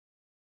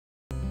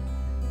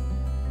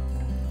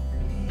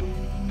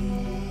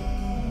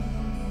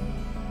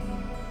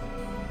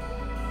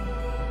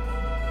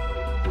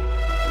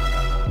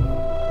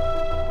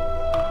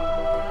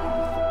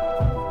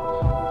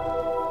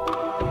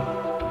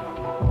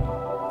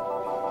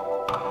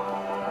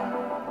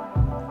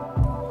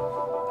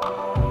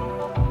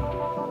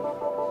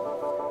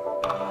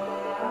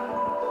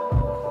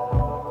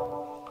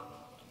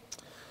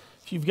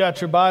If you've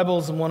got your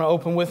Bibles and want to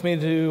open with me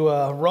to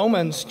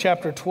Romans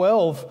chapter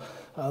 12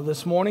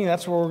 this morning,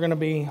 that's where we're going to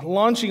be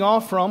launching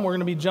off from. We're going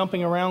to be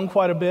jumping around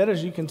quite a bit,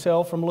 as you can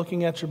tell from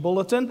looking at your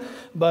bulletin,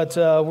 but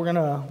we're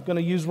going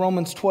to use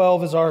Romans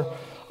 12 as our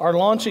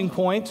launching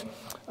point.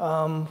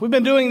 We've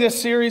been doing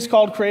this series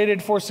called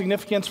Created for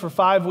Significance for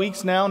 5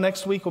 weeks now.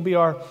 Next week will be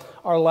our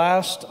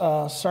last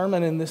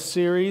sermon in this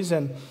series,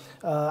 and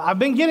I've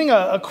been getting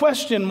a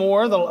question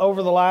more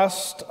over the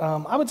last,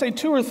 I would say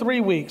 2 or 3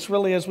 weeks,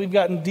 really, as we've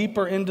gotten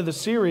deeper into the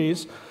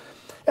series.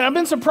 And I've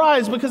been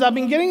surprised because I've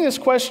been getting this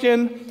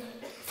question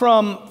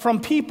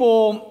from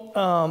people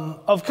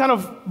of kind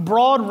of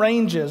broad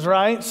ranges,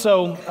 right?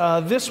 So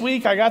this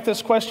week I got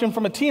this question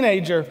from a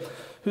teenager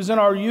who's in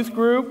our youth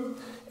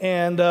group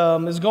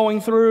and is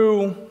going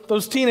through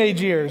those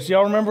teenage years.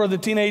 Y'all remember the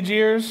teenage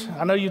years?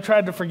 I know you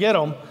tried to forget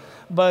them,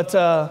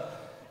 but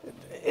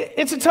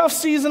it's a tough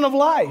season of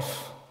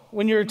life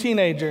when you're a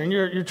teenager and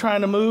you're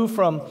trying to move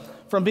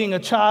from being a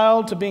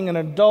child to being an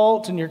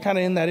adult, and you're kind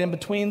of in that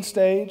in-between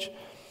stage.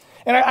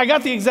 And I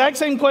got the exact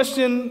same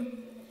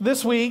question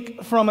this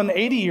week from an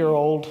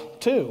 80-year-old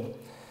too.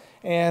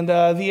 And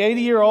the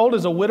 80-year-old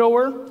is a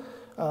widower,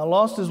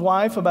 lost his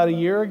wife about a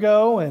year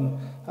ago, and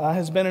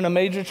has been in a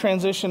major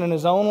transition in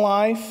his own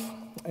life.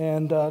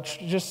 And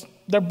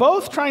they're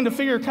both trying to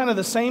figure kind of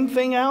the same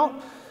thing out,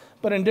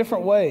 but in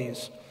different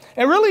ways.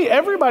 And really,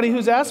 everybody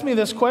who's asked me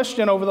this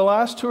question over the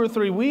last 2 or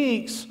 3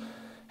 weeks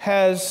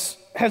has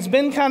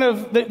been kind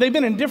of, they've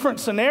been in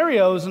different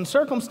scenarios and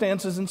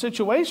circumstances and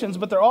situations,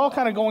 but they're all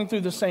kind of going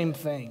through the same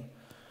thing.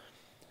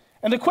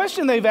 And the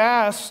question they've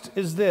asked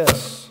is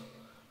this: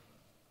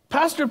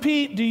 Pastor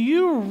Pete, do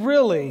you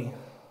really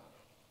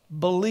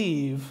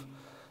believe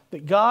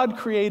that God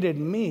created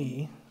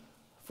me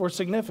for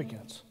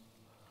significance?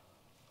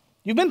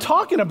 You've been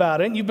talking about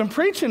it, you've been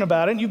preaching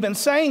about it, you've been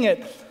saying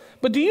it,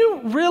 but do you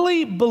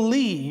really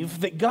believe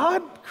that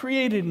God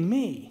created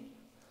me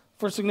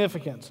for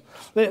significance?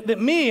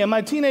 That me in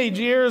my teenage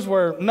years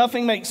where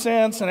nothing makes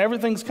sense and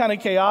everything's kind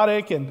of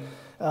chaotic and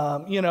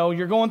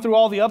you're going through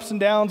all the ups and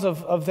downs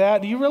of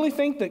that. Do you really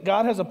think that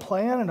God has a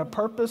plan and a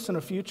purpose and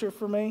a future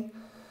for me?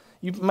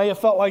 You may have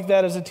felt like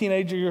that as a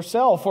teenager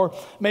yourself, or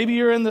maybe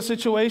you're in the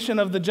situation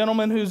of the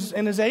gentleman who's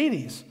in his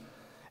 80s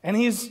and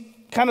he's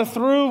kind of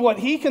through what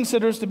he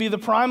considers to be the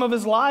prime of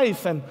his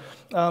life, and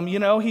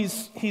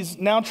he's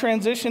now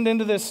transitioned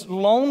into this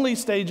lonely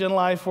stage in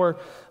life where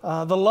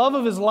the love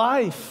of his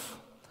life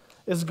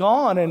is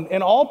gone,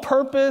 and all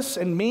purpose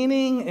and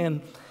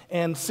meaning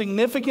and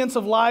significance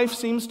of life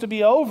seems to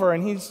be over,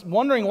 and he's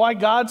wondering why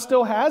God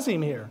still has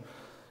him here.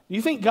 Do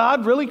you think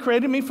God really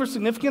created me for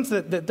significance,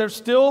 that there's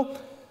still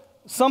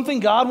something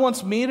God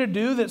wants me to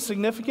do that's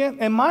significant?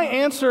 And my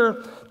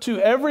answer to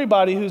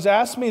everybody who's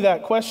asked me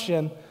that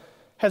question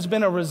has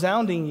been a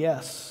resounding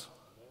yes.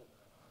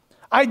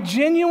 I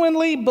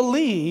genuinely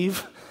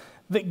believe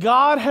that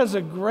God has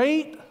a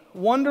great,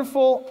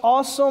 wonderful,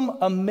 awesome,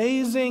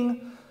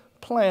 amazing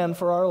plan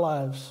for our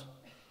lives.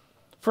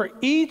 For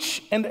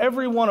each and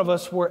every one of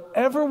us,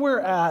 wherever we're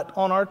at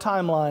on our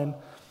timeline,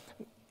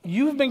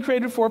 you have been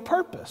created for a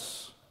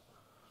purpose.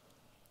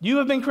 You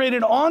have been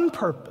created on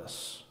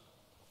purpose.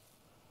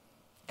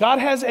 God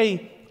has a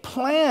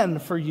plan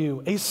for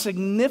you, a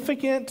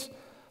significant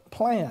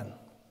plan.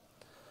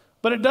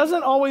 But it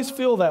doesn't always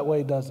feel that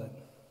way, does it?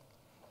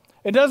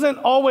 It doesn't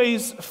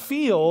always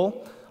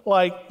feel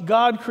like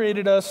God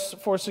created us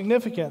for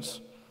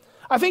significance.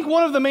 I think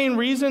one of the main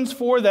reasons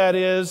for that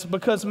is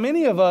because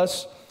many of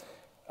us,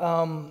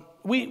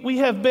 we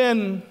have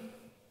been,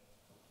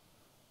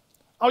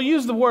 I'll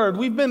use the word,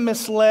 we've been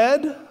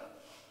misled,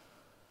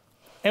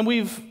 and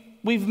we've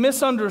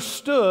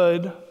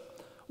misunderstood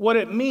what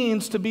it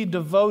means to be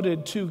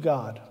devoted to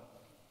God.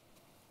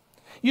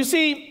 You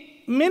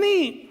see,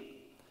 many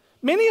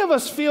of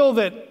us feel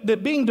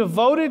that being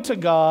devoted to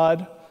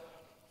God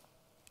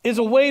is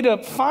a way to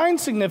find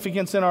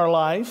significance in our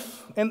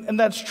life, and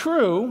that's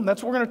true.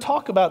 That's what we're going to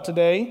talk about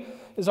today,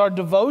 is our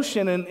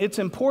devotion and its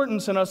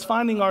importance in us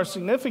finding our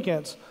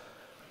significance.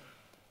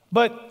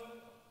 But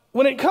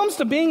when it comes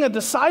to being a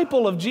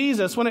disciple of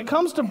Jesus, when it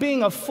comes to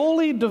being a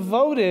fully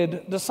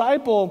devoted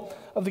disciple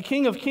of the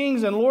King of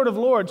Kings and Lord of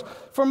Lords,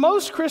 for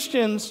most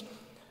Christians,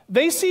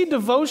 they see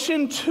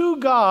devotion to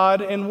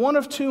God in one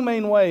of two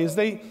main ways.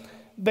 They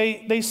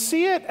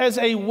see it as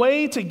a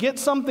way to get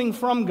something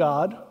from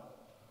God,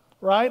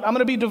 right? I'm going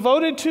to be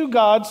devoted to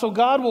God so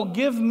God will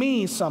give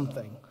me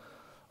something,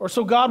 or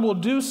so God will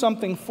do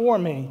something for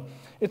me.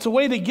 It's a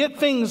way to get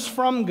things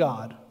from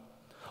God.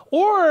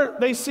 Or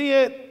they see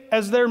it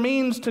as their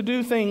means to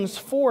do things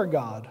for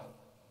God.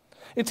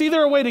 It's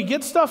either a way to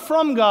get stuff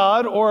from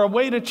God or a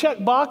way to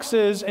check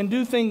boxes and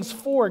do things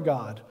for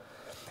God.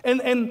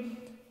 And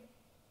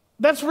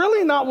that's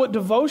really not what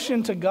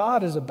devotion to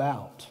God is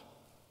about.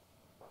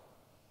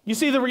 You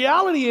see, the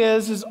reality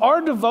is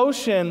our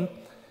devotion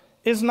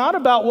is not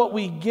about what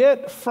we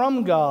get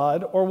from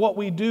God or what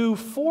we do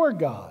for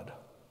God.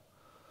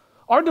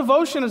 Our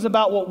devotion is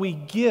about what we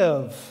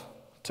give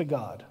to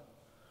God.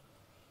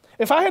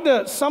 If I had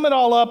to sum it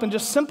all up and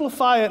just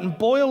simplify it and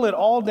boil it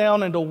all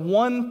down into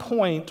one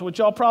point, which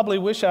y'all probably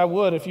wish I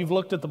would if you've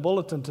looked at the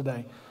bulletin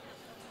today.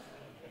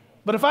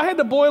 But if I had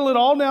to boil it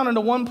all down into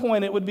one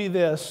point, it would be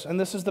this, and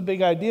this is the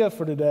big idea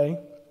for today.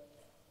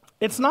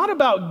 It's not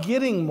about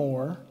getting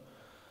more,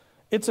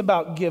 it's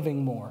about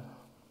giving more.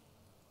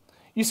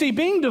 You see,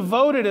 being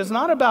devoted is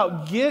not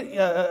about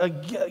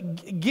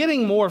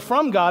getting more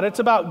from God, it's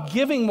about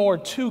giving more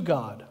to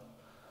God.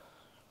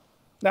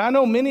 Now, I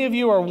know many of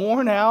you are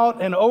worn out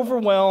and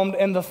overwhelmed,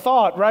 and the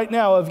thought right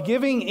now of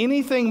giving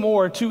anything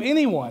more to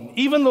anyone,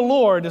 even the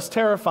Lord, is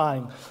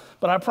terrifying.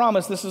 But I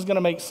promise this is going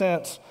to make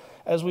sense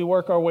as we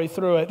work our way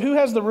through it. Who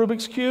has the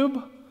Rubik's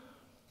Cube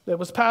that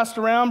was passed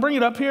around? Bring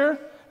it up here.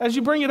 As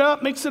you bring it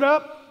up, mix it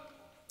up.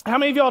 How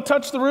many of y'all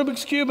touched the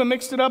Rubik's Cube and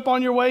mixed it up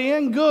on your way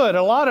in? Good,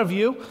 a lot of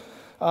you.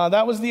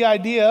 That was the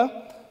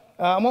idea.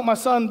 I want my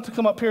son to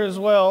come up here as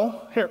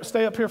well. Here,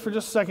 stay up here for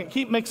just a second.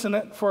 Keep mixing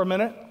it for a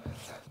minute.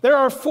 There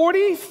are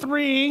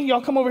 43, y'all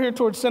come over here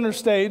towards center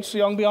stage so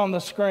y'all can be on the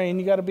screen.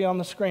 You got to be on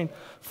the screen.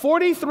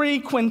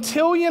 43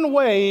 quintillion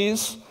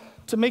ways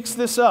to mix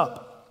this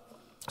up.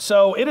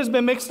 So it has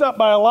been mixed up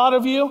by a lot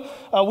of you.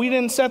 We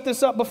didn't set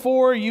this up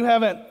before. You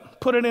haven't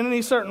put it in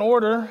any certain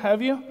order, have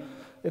you?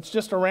 It's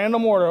just a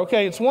random order.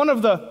 Okay, it's one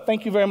of the,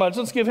 thank you very much.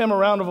 Let's give him a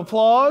round of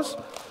applause.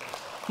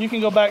 You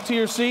can go back to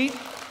your seat.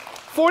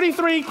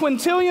 43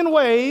 quintillion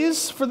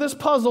ways for this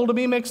puzzle to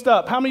be mixed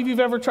up. How many of you have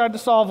ever tried to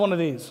solve one of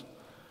these?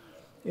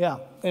 Yeah,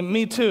 and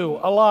me too,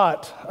 a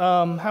lot.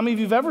 How many of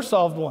you have ever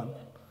solved one?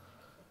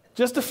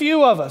 Just a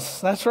few of us,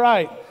 that's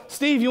right.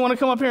 Steve, you want to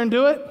come up here and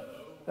do it?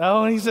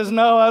 Oh, and he says,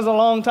 no, that was a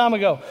long time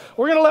ago.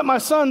 We're going to let my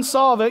son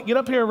solve it. Get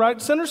up here,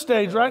 right center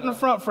stage, right in the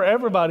front for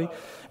everybody.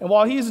 And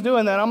while he's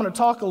doing that, I'm going to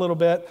talk a little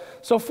bit.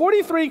 So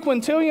 43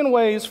 quintillion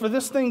ways for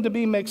this thing to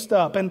be mixed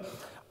up. And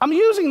I'm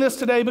using this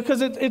today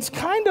because it's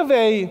kind of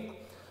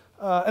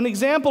an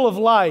example of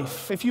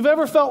life. If you've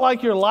ever felt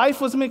like your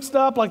life was mixed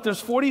up, like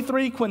there's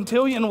 43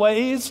 quintillion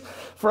ways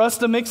for us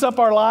to mix up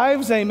our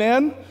lives,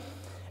 amen?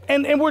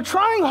 And we're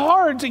trying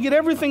hard to get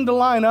everything to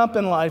line up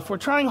in life. We're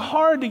trying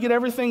hard to get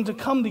everything to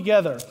come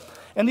together.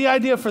 And the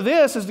idea for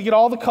this is to get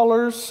all the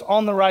colors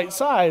on the right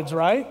sides,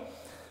 right?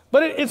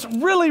 But it's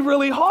really,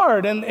 really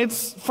hard. And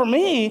it's, for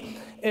me,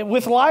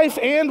 with life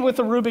and with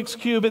the Rubik's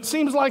Cube, it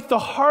seems like the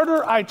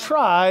harder I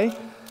try,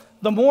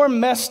 the more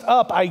messed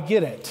up I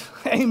get it.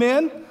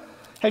 Amen?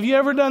 Have you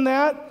ever done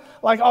that?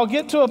 Like, I'll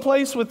get to a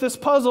place with this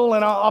puzzle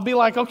and I'll be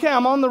like, okay,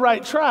 I'm on the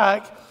right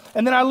track.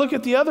 And then I look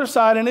at the other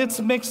side and it's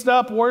mixed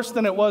up worse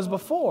than it was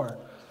before.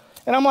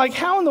 And I'm like,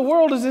 how in the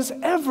world is this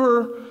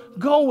ever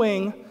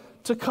going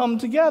to come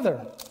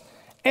together?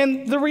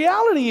 And the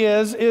reality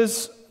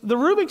is the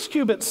Rubik's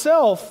Cube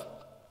itself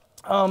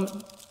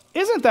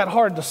isn't that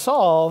hard to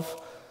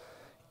solve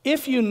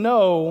if you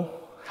know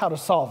how to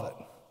solve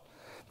it.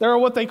 There are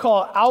what they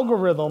call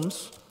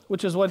algorithms,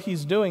 which is what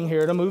he's doing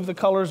here, to move the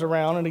colors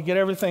around and to get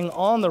everything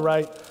on the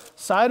right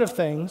side of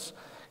things.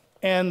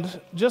 And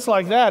just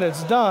like that,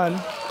 it's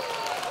done.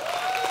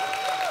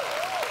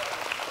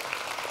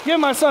 Give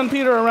my son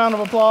Peter a round of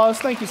applause.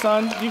 Thank you,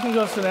 son. You can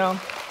go sit down.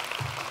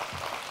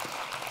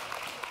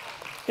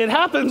 It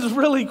happens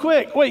really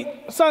quick. Wait,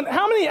 son,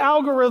 how many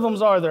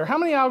algorithms are there? How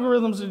many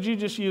algorithms did you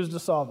just use to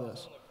solve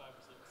this?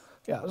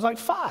 Yeah, it was like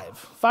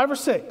five or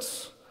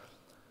six.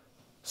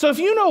 So if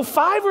you know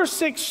 5 or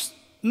 6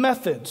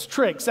 methods,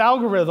 tricks,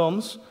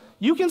 algorithms,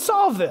 you can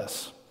solve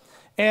this.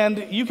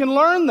 And you can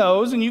learn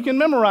those and you can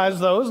memorize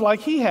those like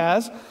he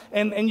has,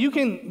 and you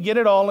can get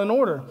it all in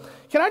order.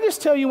 Can I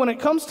just tell you, when it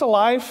comes to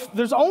life,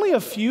 there's only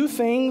a few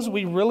things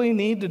we really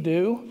need to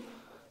do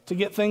to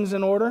get things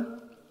in order.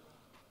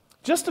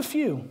 Just a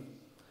few.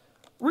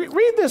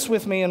 Read this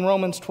with me in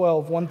Romans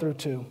 12, 1 through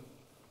 2.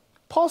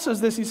 Paul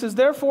says this, he says,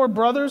 therefore,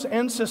 brothers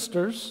and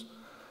sisters,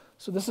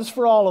 so this is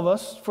for all of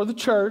us, for the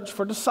church,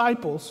 for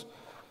disciples.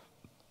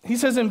 He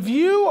says, in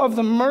view of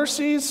the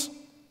mercies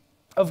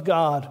of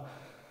God,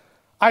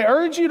 I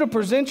urge you to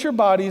present your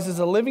bodies as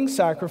a living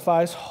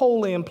sacrifice,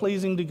 holy and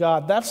pleasing to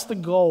God. That's the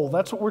goal.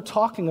 That's what we're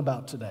talking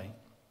about today.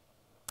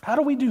 How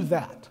do we do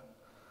that?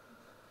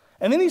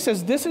 And then he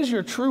says, this is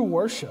your true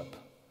worship.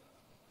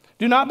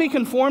 Do not be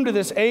conformed to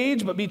this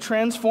age, but be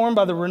transformed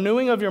by the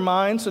renewing of your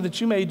mind so that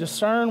you may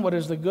discern what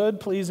is the good,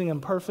 pleasing,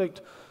 and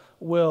perfect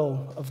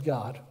will of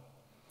God.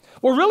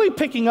 We're really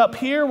picking up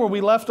here where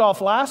we left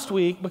off last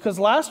week, because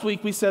last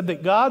week we said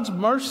that God's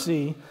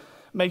mercy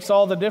makes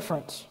all the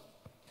difference.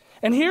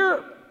 And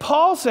here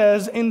Paul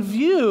says, in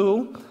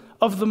view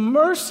of the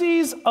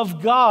mercies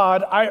of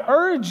God, I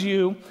urge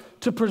you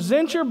to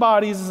present your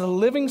bodies as a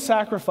living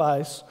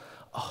sacrifice,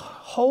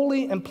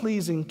 holy and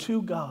pleasing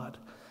to God.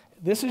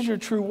 This is your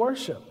true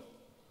worship.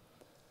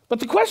 But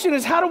the question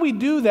is, how do we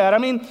do that? I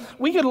mean,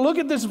 we could look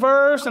at this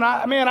verse, and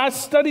I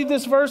studied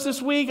this verse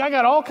this week. I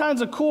got all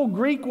kinds of cool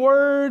Greek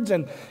words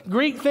and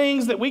Greek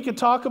things that we could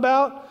talk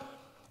about,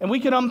 and we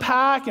could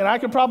unpack, and I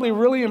could probably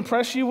really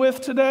impress you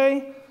with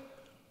today.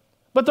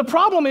 But the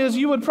problem is,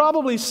 you would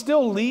probably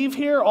still leave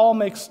here all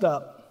mixed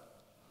up.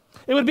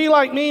 It would be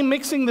like me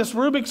mixing this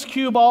Rubik's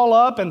Cube all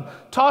up and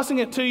tossing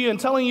it to you and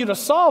telling you to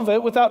solve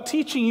it without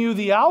teaching you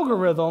the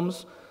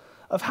algorithms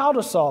of how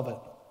to solve it.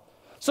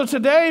 So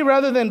today,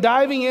 rather than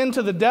diving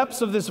into the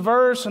depths of this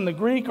verse and the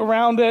Greek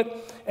around it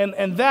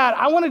and that,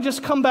 I want to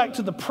just come back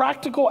to the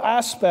practical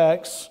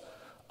aspects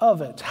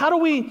of it. How do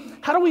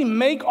we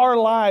make our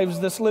lives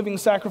this living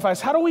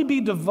sacrifice? How do we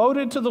be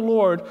devoted to the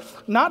Lord,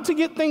 not to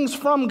get things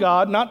from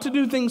God, not to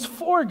do things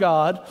for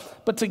God,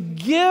 but to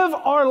give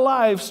our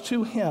lives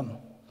to Him?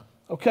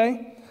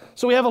 Okay?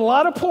 So we have a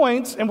lot of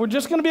points, and we're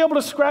just going to be able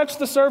to scratch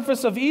the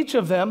surface of each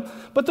of them.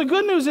 But the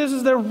good news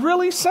is they're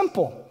really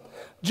simple.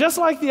 Just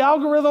like the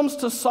algorithms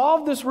to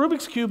solve this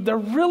Rubik's Cube, they're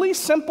really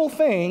simple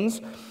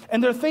things,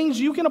 and they're things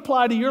you can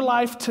apply to your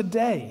life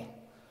today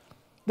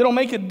that'll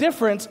make a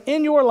difference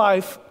in your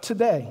life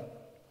today.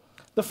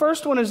 The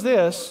first one is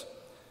this: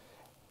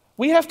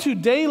 we have to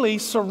daily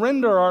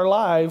surrender our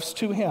lives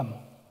to Him.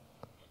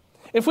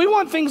 If we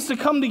want things to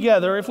come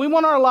together, if we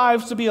want our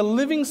lives to be a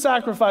living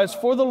sacrifice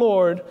for the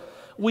Lord,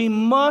 we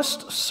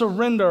must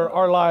surrender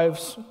our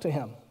lives to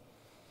Him.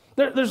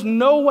 There's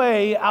no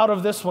way out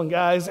of this one,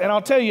 guys. And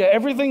I'll tell you,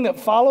 everything that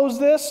follows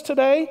this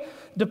today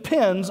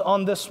depends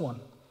on this one.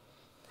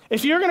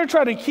 If you're going to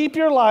try to keep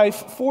your life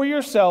for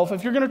yourself,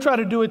 if you're going to try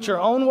to do it your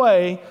own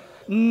way,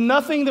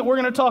 nothing that we're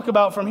going to talk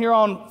about from here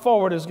on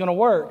forward is going to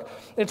work.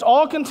 It's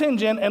all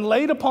contingent and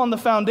laid upon the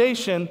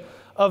foundation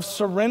of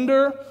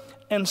surrender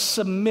and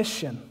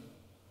submission.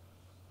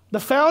 The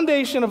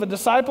foundation of a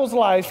disciple's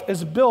life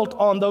is built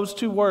on those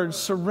two words,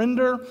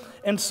 surrender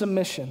and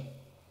submission.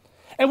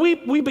 And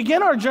we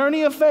begin our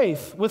journey of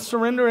faith with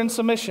surrender and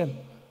submission.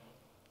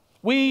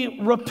 We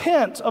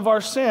repent of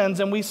our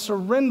sins and we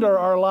surrender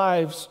our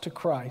lives to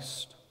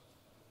Christ.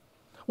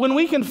 When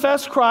we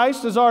confess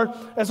Christ as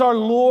our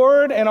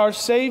Lord and our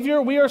Savior,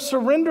 we are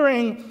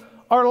surrendering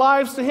our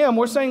lives to Him.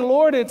 We're saying,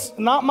 Lord, it's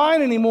not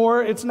mine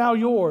anymore, it's now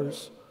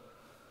yours.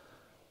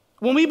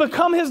 When we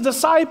become His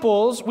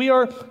disciples, we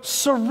are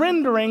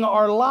surrendering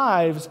our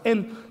lives.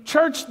 And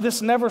church,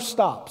 this never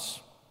stops.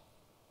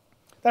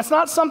 That's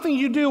not something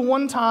you do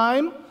one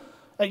time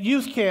at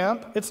youth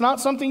camp. It's not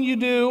something you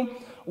do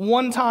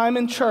one time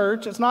in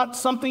church. It's not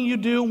something you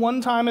do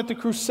one time at the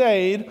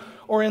crusade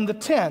or in the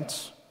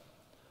tent.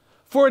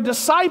 For a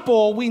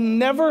disciple, we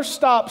never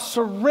stop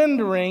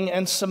surrendering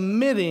and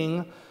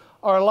submitting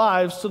our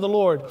lives to the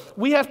Lord.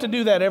 We have to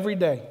do that every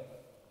day.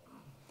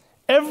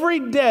 Every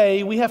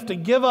day we have to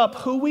give up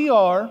who we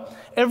are.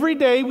 Every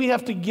day we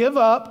have to give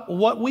up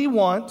what we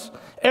want.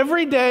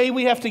 Every day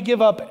we have to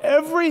give up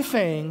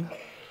everything,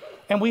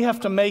 and we have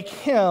to make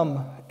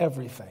Him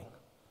everything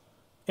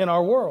in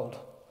our world.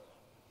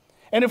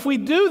 And if we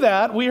do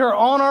that, we are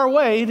on our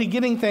way to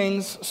getting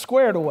things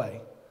squared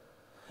away.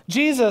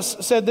 Jesus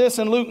said this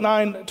in Luke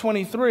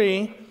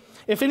 9:23,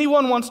 if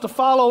anyone wants to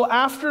follow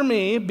after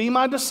me, be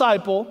my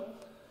disciple,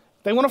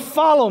 they want to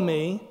follow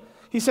me,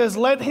 He says,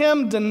 let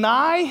him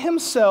deny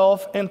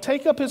himself and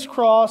take up his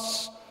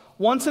cross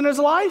once in his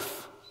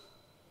life?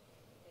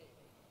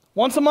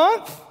 Once a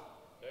month?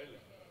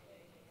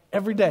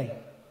 Every day.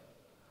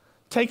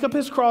 Take up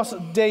his cross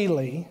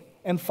daily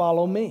and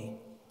follow me.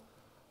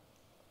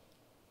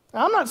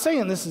 Now, I'm not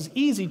saying this is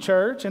easy,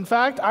 church. In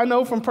fact, I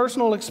know from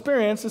personal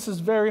experience this is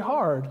very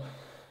hard.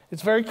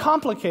 It's very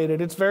complicated.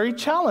 It's very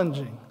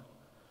challenging.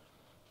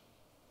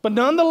 But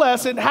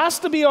nonetheless, it has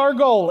to be our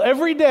goal.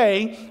 Every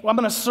day, I'm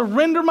going to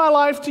surrender my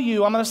life to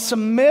you. I'm going to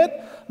submit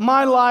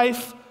my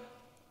life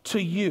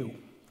to you.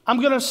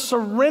 I'm going to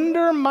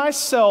surrender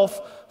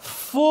myself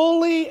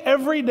fully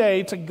every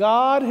day to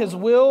God, His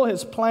will,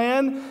 His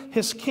plan,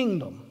 His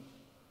kingdom.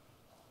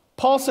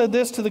 Paul said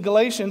this to the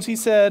Galatians. He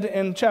said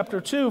in chapter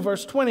 2,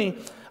 verse 20,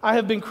 I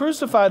have been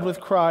crucified with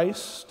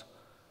Christ.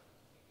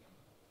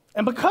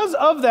 And because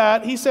of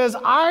that, he says,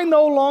 I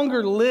no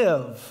longer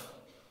live,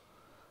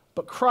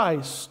 but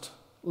Christ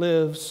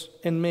lives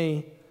in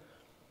me.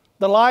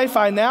 The life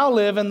I now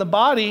live in the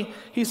body,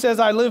 he says,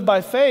 I live by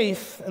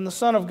faith in the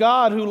Son of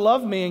God who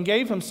loved me and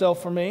gave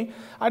Himself for me.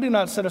 I do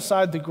not set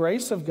aside the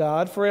grace of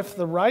God, for if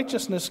the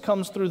righteousness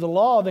comes through the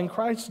law, then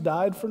Christ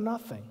died for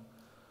nothing.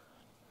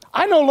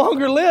 I no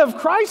longer live,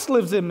 Christ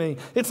lives in me.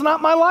 It's not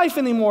my life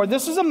anymore.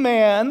 This is a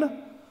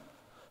man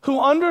who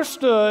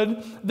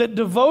understood that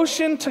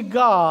devotion to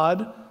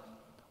God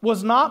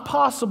was not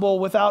possible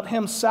without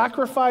him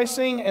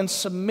sacrificing and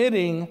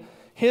submitting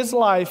his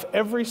life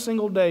every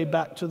single day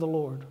back to the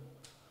Lord.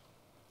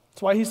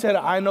 That's why he said,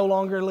 I no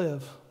longer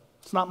live.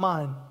 It's not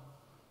mine.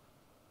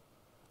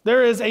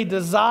 There is a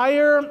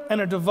desire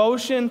and a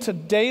devotion to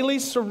daily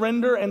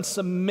surrender and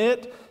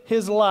submit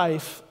his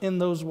life in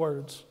those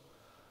words.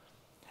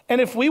 And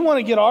if we want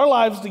to get our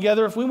lives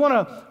together, if we want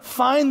to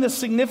find the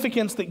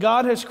significance that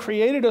God has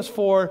created us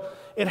for,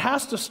 it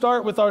has to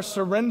start with our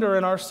surrender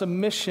and our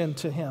submission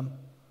to Him.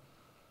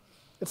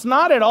 It's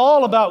not at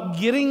all about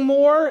getting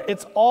more,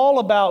 it's all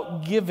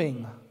about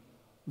giving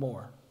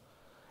more.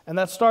 And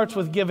that starts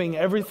with giving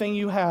everything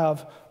you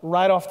have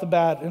right off the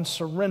bat and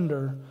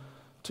surrender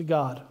to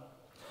God.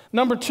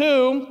 Number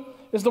 2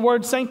 is the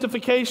word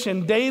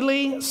sanctification,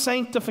 daily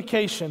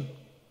sanctification.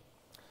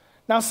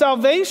 Now,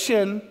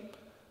 salvation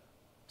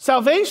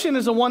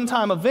is a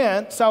one-time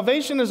event.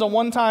 Salvation is a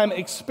one-time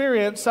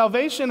experience.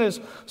 Salvation is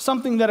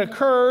something that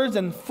occurs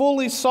and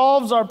fully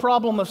solves our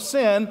problem of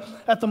sin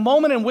at the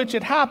moment in which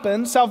it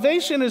happens.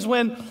 Salvation is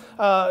when,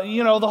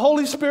 the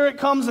Holy Spirit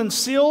comes and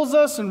seals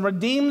us and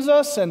redeems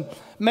us and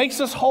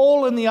makes us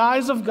whole in the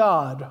eyes of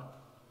God.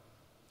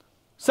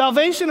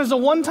 Salvation is a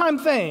one-time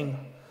thing,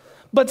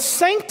 but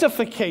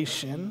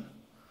sanctification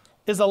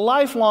is a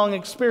lifelong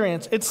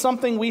experience. It's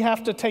something we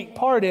have to take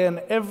part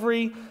in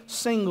every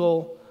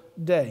single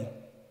day.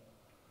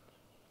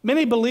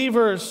 Many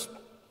believers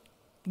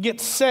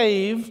get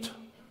saved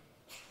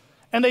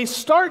and they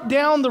start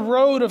down the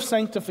road of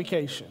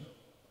sanctification.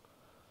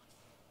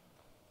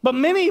 But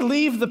many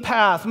leave the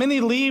path, many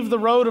leave the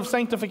road of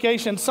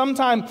sanctification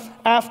sometime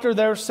after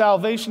their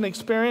salvation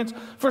experience.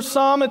 For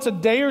some, it's a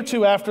day or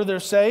two after they're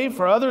saved.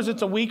 For others,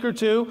 it's a week or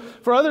two.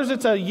 For others,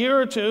 it's a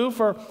year or two.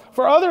 For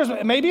others,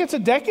 maybe it's a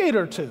decade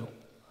or two.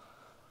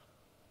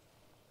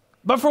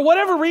 But for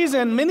whatever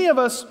reason, many of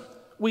us,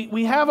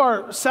 we have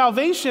our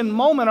salvation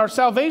moment, our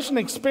salvation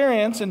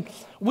experience, and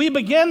we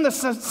begin the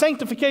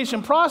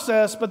sanctification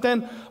process, but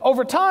then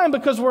over time,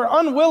 because we're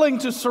unwilling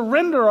to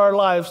surrender our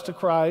lives to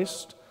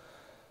Christ,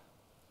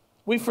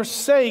 we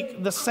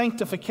forsake the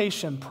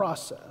sanctification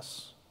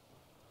process.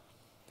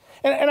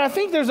 And I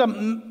think there's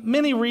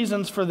many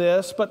reasons for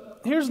this,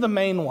 but here's the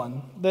main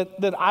one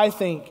that I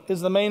think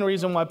is the main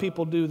reason why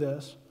people do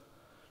this.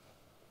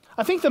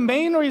 I think the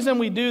main reason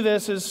we do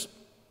this is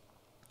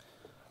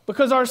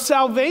because our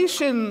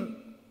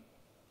salvation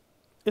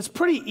is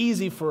pretty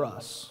easy for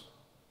us.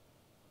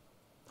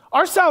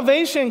 Our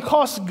salvation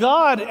costs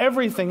God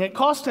everything. It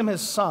cost him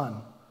his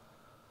son.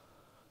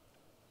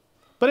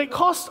 But it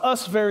costs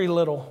us very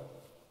little.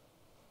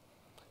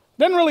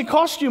 It doesn't really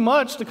cost you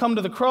much to come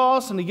to the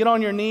cross and to get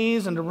on your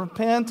knees and to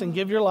repent and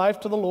give your life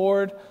to the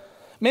Lord.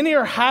 Many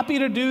are happy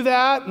to do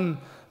that, and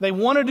they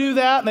want to do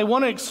that, and they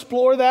want to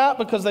explore that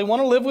because they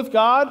want to live with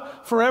God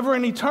forever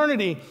in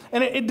eternity.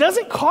 And it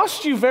doesn't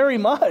cost you very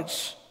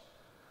much.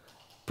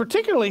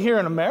 Particularly here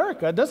in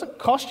America, it doesn't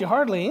cost you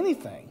hardly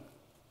anything.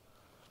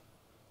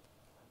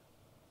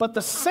 But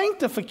the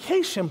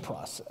sanctification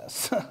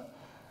process,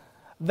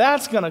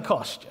 that's going to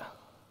cost you.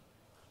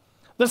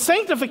 The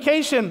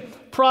sanctification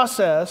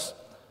process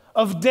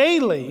of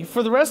daily,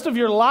 for the rest of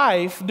your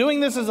life, doing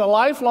this as a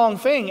lifelong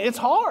thing, it's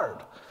hard.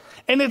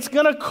 And it's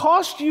going to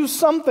cost you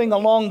something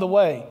along the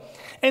way.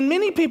 And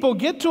many people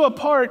get to a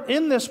part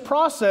in this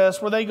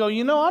process where they go,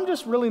 I'm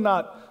just really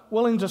not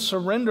willing to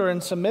surrender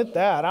and submit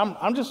that.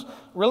 I'm just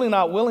really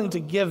not willing to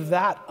give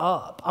that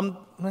up.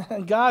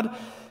 God,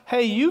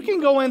 hey, you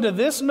can go into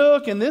this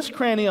nook and this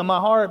cranny of my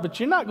heart, but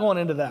you're not going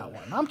into that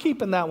one. I'm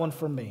keeping that one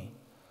for me.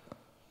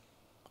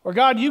 Or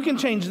God, you can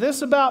change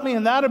this about me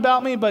and that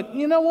about me, but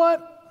you know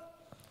what?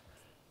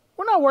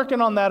 We're not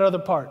working on that other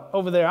part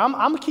over there.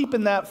 I'm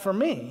keeping that for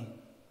me.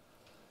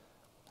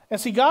 And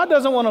see, God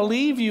doesn't want to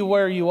leave you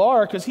where you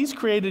are because he's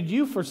created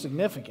you for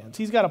significance.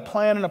 He's got a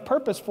plan and a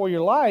purpose for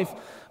your life,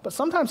 but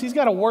sometimes he's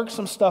got to work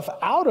some stuff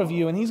out of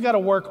you and he's got to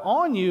work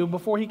on you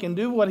before he can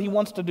do what he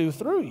wants to do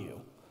through you.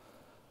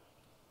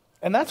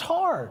 And that's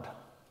hard.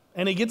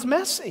 And it gets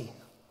messy.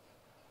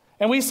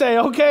 And we say,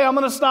 okay, I'm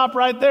going to stop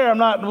right there. I'm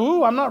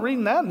not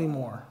reading that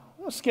anymore. I'm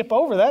going to skip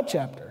over that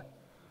chapter.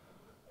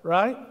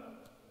 Right?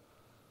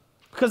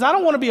 Because I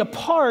don't want to be a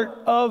part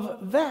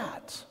of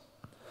that.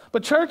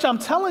 But church, I'm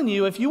telling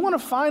you, if you want to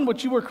find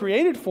what you were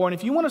created for, and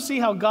if you want to see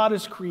how God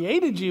has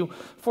created you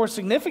for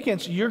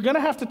significance, you're going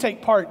to have to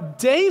take part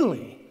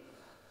daily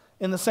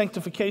in the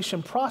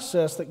sanctification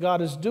process that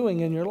God is doing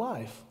in your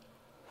life.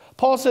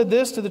 Paul said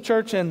this to the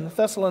church in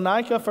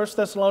Thessalonica, 1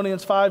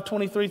 Thessalonians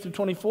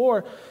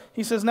 5:23-24.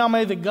 He says, "Now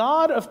may the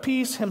God of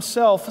peace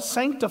himself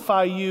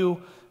sanctify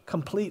you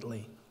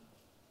completely.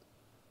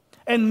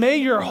 And may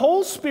your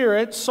whole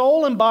spirit,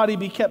 soul, and body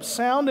be kept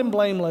sound and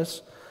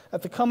blameless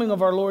at the coming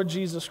of our Lord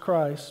Jesus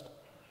Christ."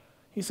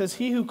 He says,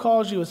 "He who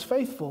calls you is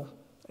faithful,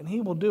 and he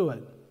will do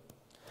it."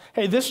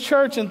 Hey, this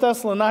church in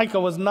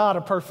Thessalonica was not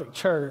a perfect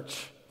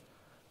church.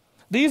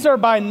 These are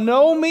by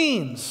no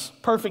means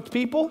perfect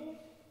people.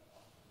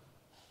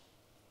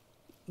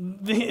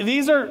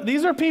 These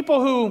are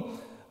people who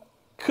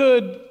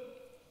could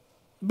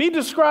be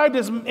described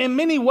as in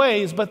many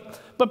ways,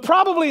 but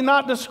probably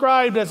not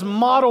described as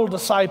model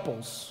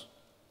disciples.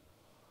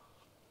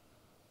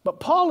 But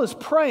Paul is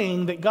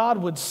praying that God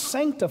would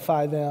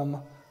sanctify them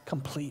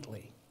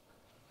completely,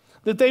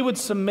 that they would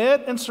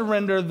submit and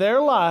surrender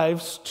their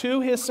lives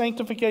to his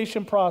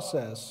sanctification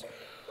process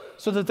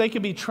so that they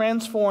could be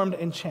transformed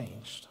and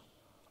changed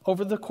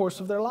over the course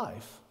of their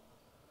life.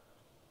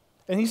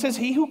 And he says,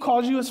 "He who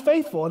calls you is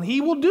faithful," and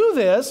he will do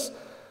this,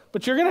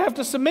 but you're going to have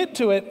to submit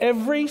to it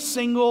every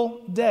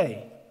single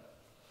day.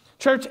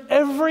 Church,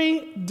 every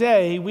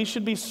day we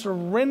should be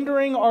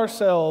surrendering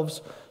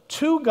ourselves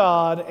to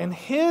God and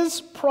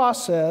his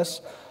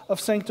process of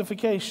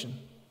sanctification.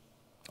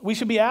 We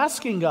should be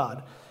asking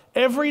God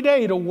every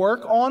day to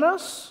work on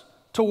us,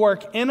 to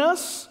work in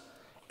us,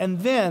 and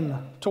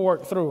then to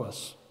work through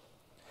us.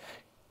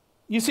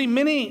 You see,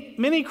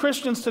 many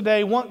Christians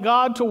today want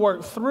God to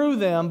work through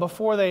them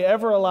before they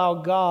ever allow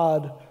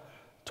God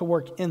to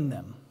work in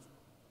them.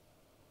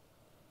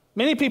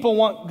 Many people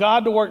want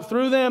God to work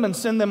through them and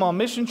send them on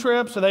mission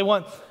trips, or they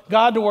want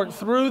God to work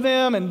through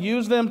them and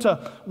use them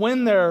to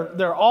win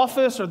their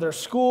office or their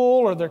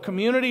school or their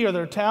community or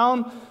their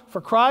town for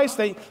Christ.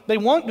 They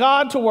want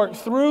God to work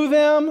through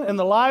them in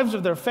the lives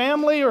of their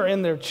family or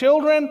in their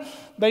children.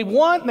 They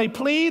want and they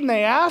plead and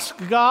they ask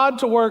God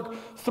to work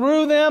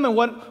through them in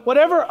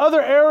whatever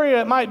other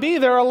area it might be.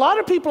 There are a lot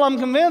of people, I'm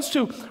convinced,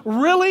 who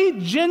really,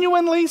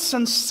 genuinely,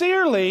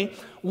 sincerely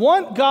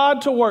want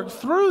God to work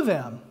through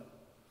them.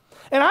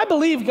 And I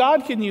believe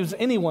God can use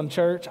anyone,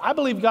 church. I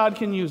believe God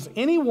can use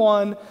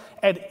anyone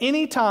at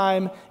any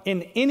time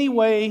in any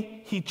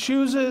way He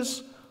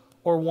chooses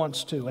or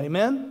wants to.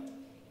 Amen?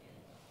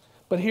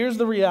 But here's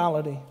the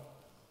reality.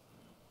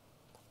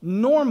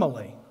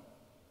 Normally,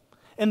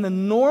 in the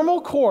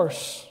normal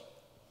course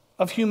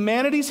of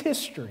humanity's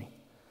history,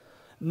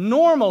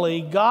 normally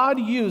God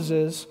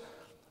uses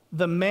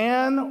the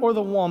man or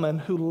the woman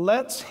who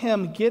lets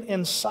Him get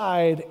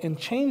inside and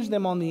change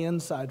them on the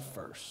inside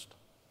first.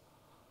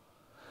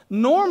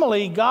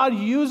 Normally, God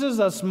uses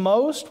us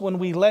most when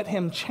we let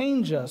Him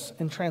change us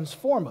and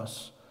transform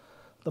us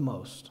the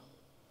most.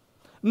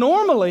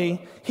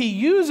 Normally, He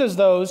uses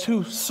those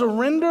who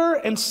surrender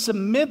and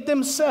submit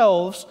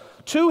themselves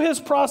to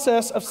His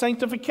process of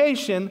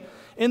sanctification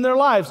in their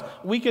lives.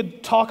 We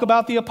could talk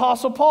about the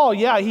Apostle Paul.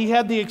 Yeah, he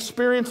had the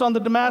experience on the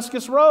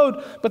Damascus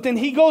Road, but then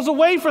he goes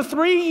away for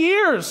 3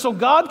 years so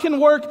God can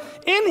work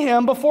in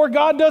him before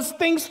God does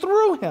things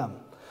through him.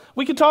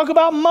 We could talk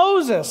about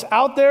Moses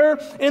out there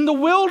in the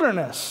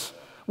wilderness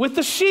with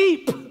the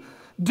sheep,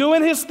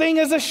 doing his thing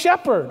as a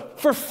shepherd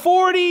for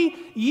 40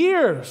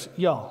 years,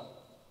 y'all.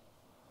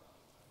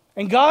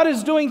 And God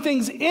is doing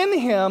things in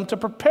him to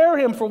prepare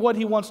him for what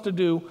He wants to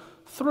do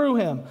through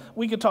him.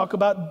 We could talk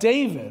about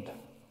David.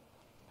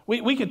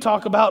 We could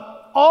talk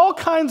about all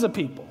kinds of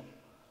people.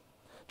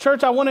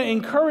 Church, I want to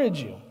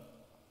encourage you.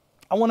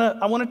 I want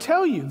to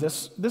tell you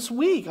this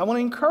week, I want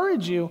to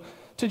encourage you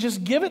to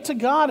just give it to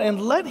God and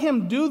let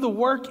Him do the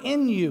work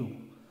in you.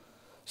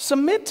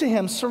 Submit to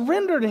Him,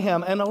 surrender to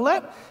Him, and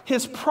let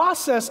His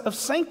process of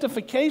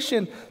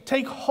sanctification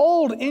take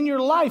hold in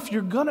your life.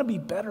 You're going to be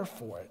better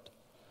for it.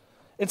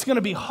 It's going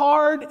to be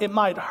hard. It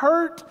might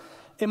hurt.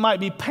 It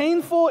might be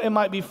painful. It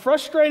might be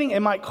frustrating.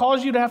 It might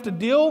cause you to have to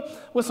deal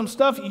with some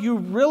stuff you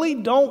really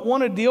don't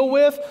want to deal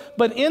with.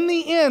 But in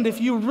the end, if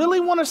you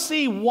really want to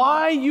see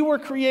why you were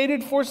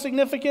created for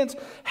significance,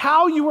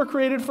 how you were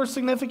created for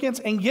significance,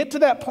 and get to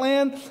that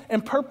plan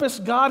and purpose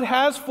God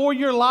has for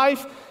your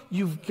life,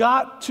 you've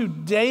got to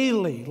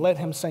daily let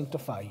Him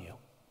sanctify you.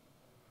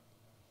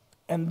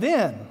 And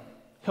then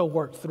He'll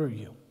work through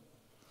you.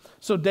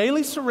 So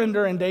daily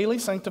surrender and daily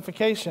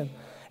sanctification.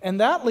 And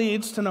that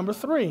leads to number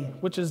 3,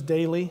 which is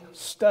daily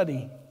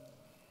study.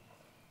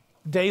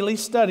 Daily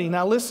study.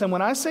 Now listen,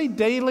 when I say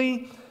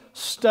daily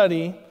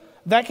study,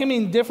 that can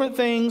mean different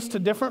things to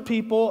different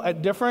people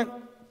at different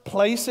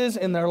places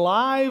in their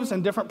lives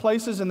and different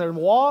places in their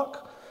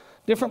walk,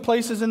 different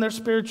places in their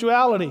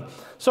spirituality.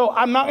 So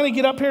I'm not going to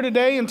get up here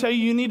today and tell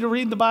you need to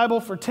read the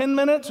Bible for 10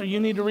 minutes, or you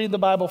need to read the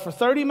Bible for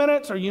 30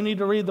 minutes, or you need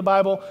to read the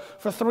Bible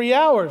for 3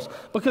 hours,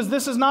 because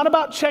this is not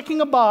about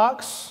checking a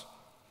box.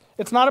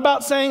 It's not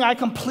about saying I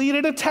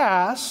completed a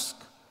task.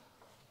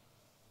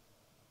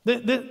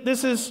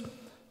 This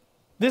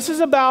is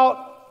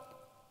about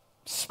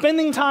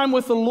spending time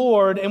with the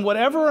Lord in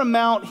whatever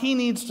amount He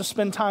needs to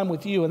spend time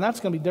with you, and that's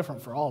going to be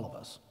different for all of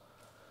us.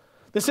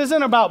 This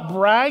isn't about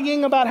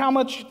bragging about how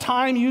much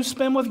time you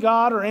spend with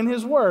God or in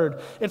His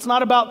Word. It's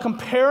not about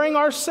comparing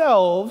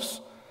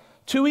ourselves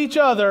to each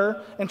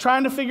other and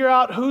trying to figure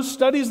out who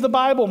studies the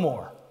Bible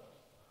more.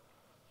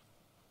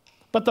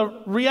 But the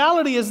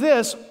reality is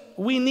this: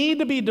 we need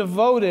to be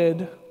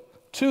devoted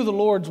to the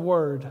Lord's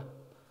Word.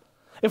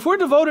 If we're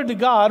devoted to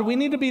God, we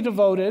need to be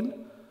devoted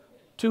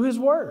to His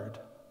Word.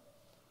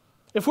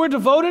 If we're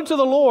devoted to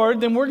the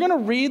Lord, then we're going to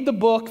read the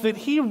book that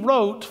He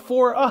wrote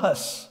for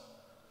us.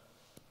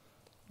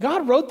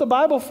 God wrote the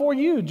Bible for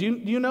you. Do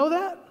you know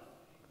that?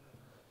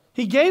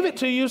 He gave it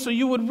to you so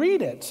you would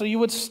read it, so you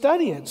would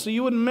study it, so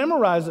you would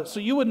memorize it, so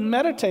you would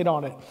meditate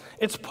on it.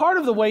 It's part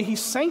of the way He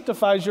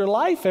sanctifies your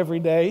life every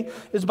day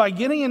is by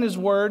getting in His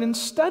Word and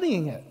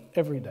studying it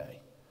every day.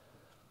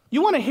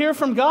 You want to hear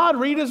from God,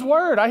 read His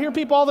Word. I hear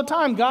people all the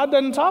time, God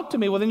doesn't talk to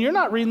me. Well, then you're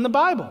not reading the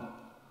Bible.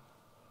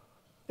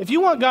 If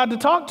you want God to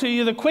talk to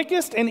you, the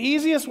quickest and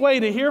easiest way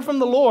to hear from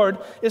the Lord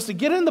is to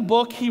get in the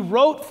book He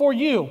wrote for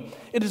you.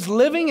 It is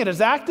living, it is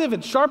active,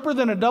 it's sharper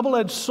than a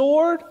double-edged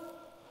sword.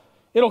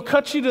 It'll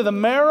cut you to the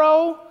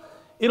marrow.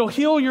 It'll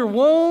heal your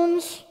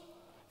wounds.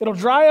 It'll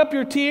dry up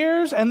your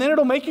tears, and then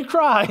it'll make you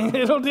cry.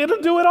 It'll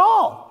do it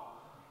all.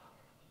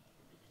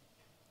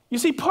 You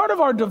see, part of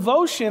our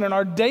devotion and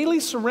our daily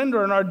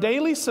surrender and our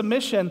daily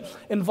submission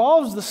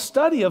involves the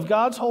study of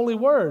God's holy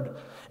word.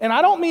 And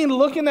I don't mean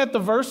looking at the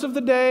verse of the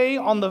day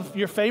on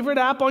your favorite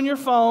app on your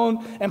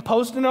phone and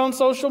posting it on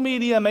social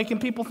media, making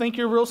people think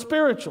you're real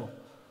spiritual.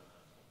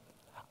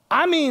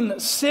 I mean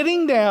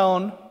sitting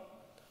down,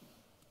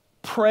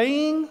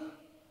 praying,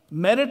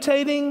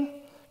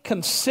 meditating,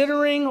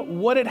 considering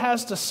what it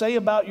has to say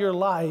about your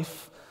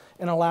life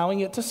and allowing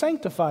it to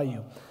sanctify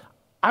you.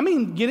 I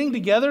mean getting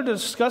together to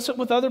discuss it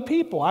with other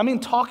people. I mean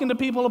talking to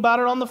people about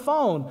it on the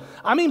phone.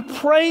 I mean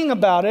praying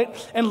about it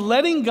and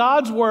letting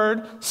God's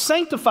word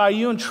sanctify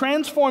you and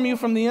transform you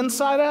from the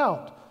inside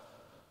out.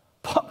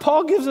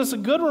 Paul gives us a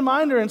good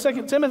reminder in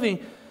 2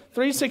 Timothy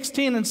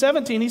 3:16 and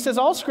 17. He says,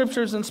 all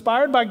scripture is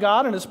inspired by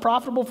God and is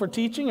profitable for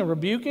teaching and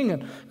rebuking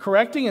and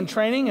correcting and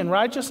training in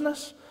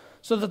righteousness,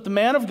 so that the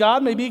man of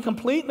God may be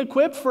complete and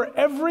equipped for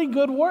every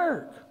good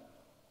work.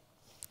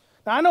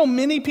 Now, I know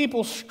many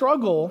people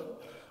struggle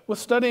with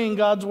studying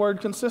God's word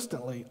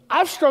consistently.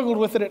 I've struggled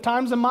with it at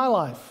times in my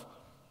life.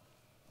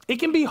 It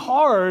can be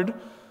hard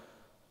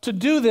to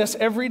do this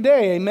every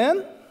day.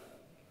 Amen?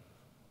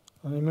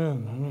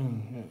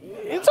 Amen.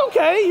 It's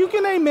okay. You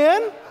can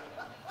amen.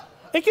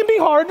 It can be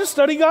hard to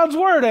study God's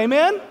word.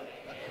 Amen?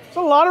 There's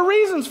a lot of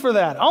reasons for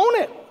that. Own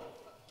it.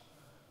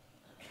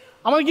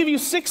 I'm going to give you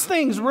 6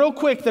 things real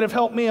quick that have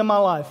helped me in my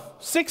life.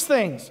 6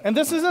 things. And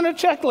this isn't a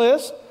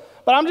checklist,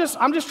 but I'm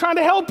just trying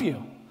to help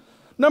you.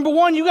 Number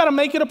 1, you got to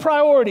make it a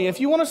priority.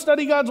 If you want to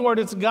study God's word,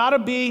 it's got to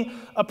be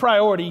a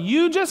priority.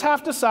 You just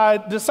have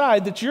to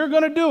decide that you're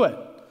going to do it.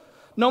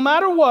 No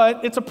matter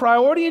what, it's a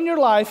priority in your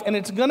life, and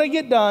it's going to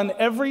get done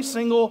every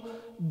single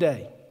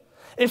day.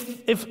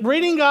 If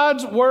reading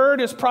God's word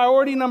is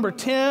priority number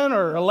 10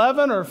 or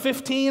 11 or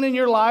 15 in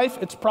your life,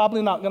 it's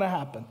probably not going to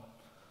happen.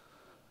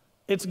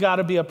 It's got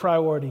to be a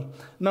priority.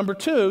 Number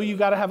 2, you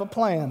got to have a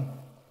plan.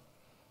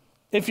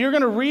 If you're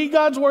going to read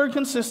God's word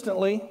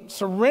consistently,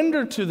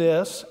 surrender to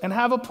this and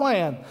have a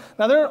plan.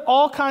 Now, there are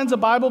all kinds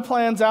of Bible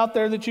plans out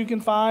there that you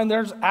can find.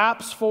 There's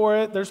apps for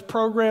it. There's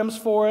programs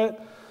for it.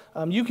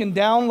 You can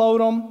download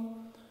them.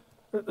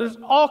 There's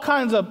all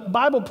kinds of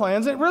Bible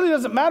plans. It really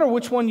doesn't matter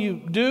which one you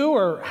do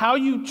or how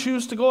you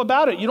choose to go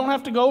about it. You don't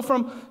have to go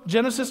from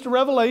Genesis to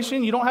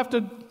Revelation. You don't have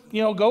to,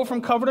 go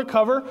from cover to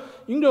cover.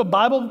 You can do a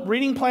Bible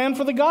reading plan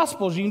for the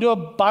Gospels. You can do a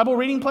Bible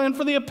reading plan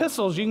for the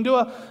epistles. You can do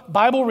a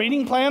Bible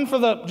reading plan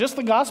for just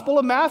the Gospel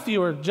of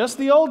Matthew or just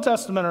the Old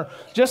Testament or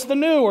just the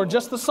New or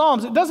just the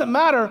Psalms. It doesn't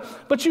matter,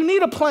 but you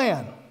need a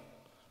plan.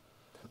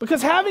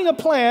 Because having a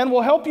plan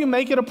will help you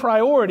make it a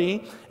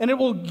priority, and it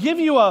will give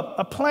you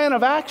a plan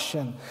of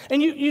action.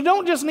 And you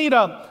don't just need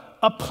a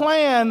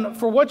plan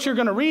for what you're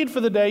going to read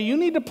for the day. You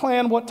need to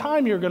plan what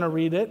time you're going to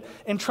read it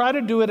and try to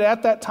do it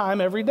at that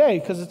time every day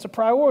because it's a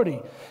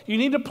priority. You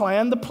need to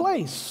plan the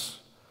place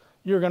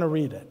you're going to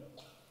read it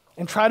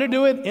and try to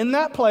do it in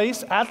that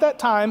place at that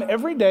time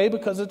every day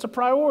because it's a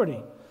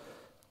priority.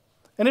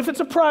 And if it's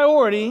a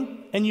priority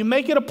and you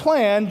make it a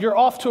plan, you're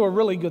off to a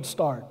really good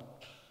start.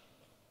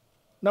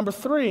 Number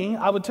 3,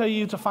 I would tell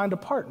you to find a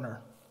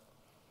partner.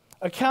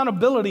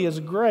 Accountability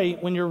is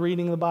great when you're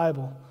reading the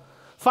Bible.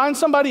 Find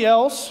somebody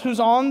else who's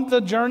on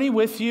the journey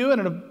with you and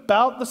at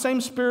about the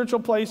same spiritual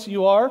place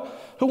you are,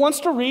 who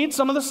wants to read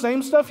some of the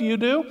same stuff you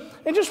do,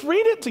 and just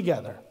read it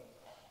together.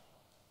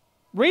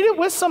 Read it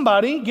with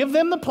somebody, give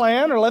them the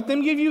plan, or let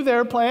them give you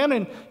their plan,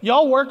 and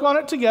y'all work on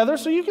it together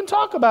so you can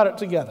talk about it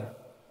together.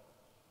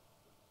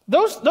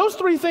 Those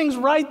 3 things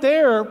right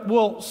there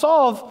will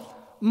solve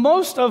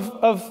most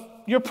of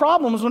your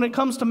problems when it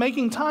comes to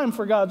making time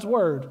for God's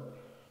word.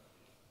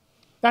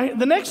 Now,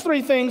 the next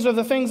 3 things are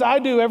the things I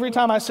do every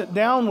time I sit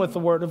down with the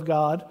word of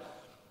God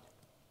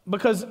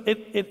because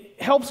it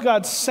helps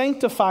God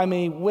sanctify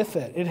me with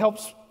it. It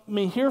helps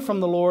me hear from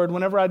the Lord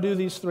whenever I do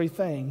these 3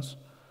 things.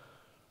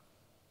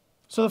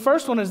 So the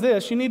first one is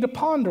this: you need to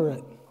ponder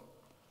it.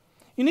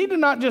 You need to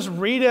not just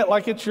read it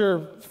like it's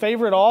your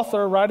favorite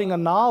author writing a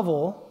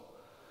novel.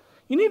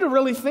 You need to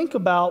really think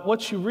about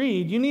what you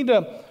read. You need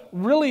to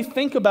really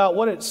think about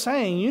what it's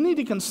saying. You need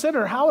to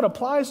consider how it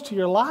applies to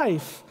your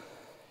life.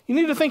 You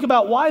need to think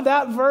about why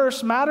that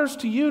verse matters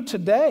to you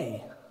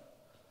today,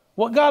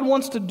 what God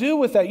wants to do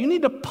with that. You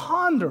need to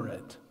ponder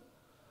it,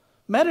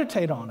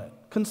 meditate on it,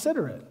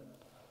 consider it.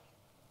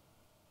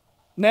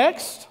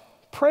 Next,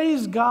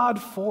 praise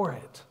God for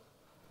it.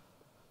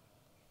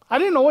 I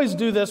didn't always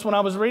do this when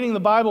I was reading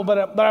the Bible,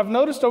 but I've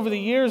noticed over the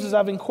years as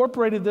I've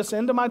incorporated this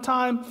into my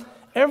time,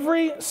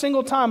 every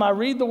single time I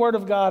read the Word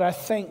of God, I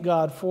thank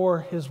God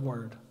for His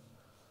Word.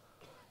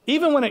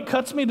 Even when it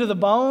cuts me to the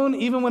bone,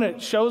 even when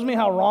it shows me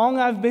how wrong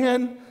I've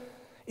been,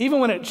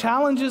 even when it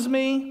challenges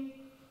me,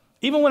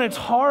 even when it's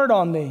hard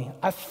on me,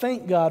 I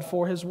thank God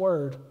for His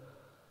Word.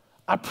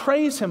 I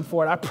praise Him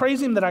for it. I praise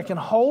Him that I can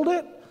hold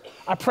it.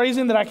 I praise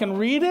Him that I can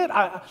read it.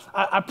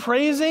 I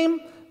praise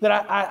Him that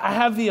I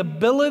have the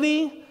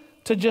ability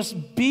to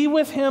just be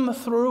with Him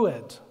through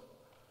it.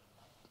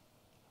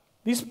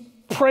 These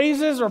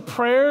praises or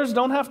prayers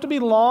don't have to be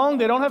long.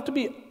 They don't have to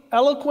be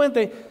eloquent.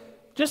 They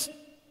just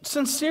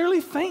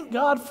sincerely thank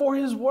God for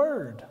His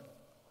Word.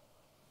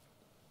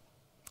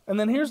 And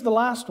then here's the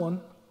last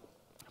one.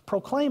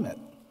 Proclaim it.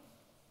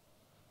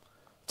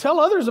 Tell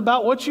others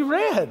about what you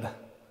read.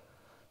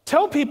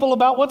 Tell people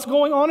about what's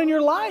going on in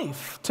your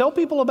life. Tell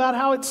people about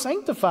how it's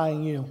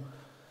sanctifying you.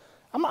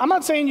 I'm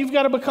not saying you've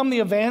got to become the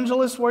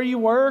evangelist where you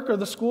work or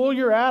the school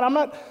you're at. I'm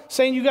not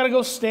saying you got to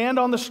go stand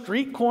on the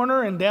street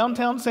corner in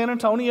downtown San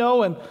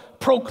Antonio and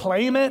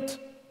proclaim it.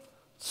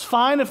 It's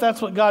fine if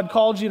that's what God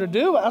called you to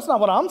do. That's not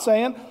what I'm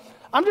saying.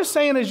 I'm just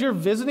saying as you're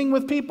visiting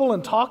with people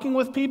and talking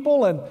with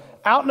people and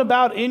out and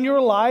about in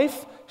your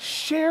life,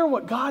 share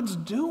what God's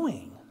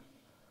doing.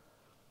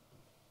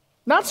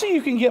 Not so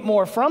you can get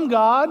more from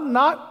God,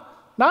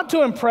 not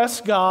to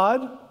impress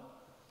God,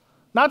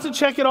 not to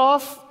check it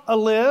off a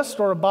list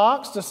or a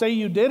box to say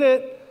you did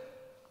it,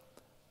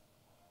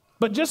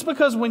 but just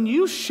because when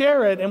you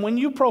share it and when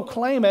you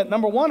proclaim it,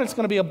 number one, it's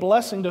going to be a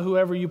blessing to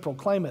whoever you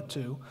proclaim it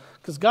to,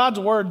 because God's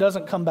word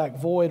doesn't come back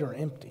void or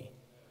empty.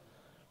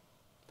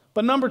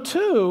 But number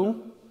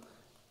two,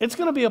 it's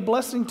going to be a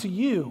blessing to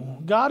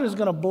you. God is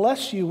going to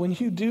bless you when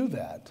you do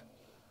that.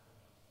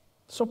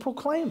 So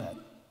proclaim it.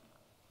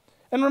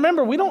 And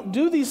remember, we don't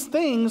do these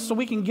things so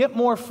we can get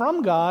more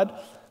from God.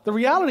 The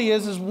reality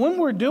is when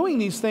we're doing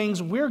these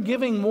things, we're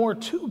giving more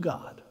to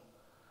God.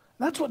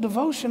 That's what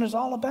devotion is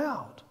all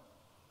about.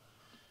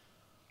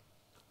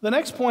 The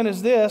next point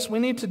is this: we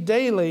need to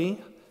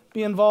daily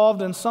be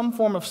involved in some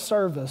form of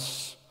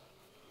service.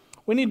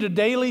 We need to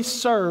daily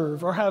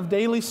serve or have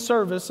daily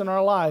service in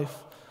our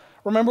life.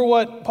 Remember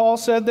what Paul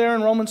said there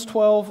in Romans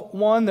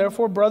 12:1,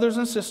 "Therefore, brothers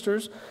and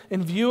sisters,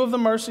 in view of the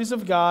mercies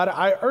of God,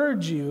 I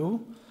urge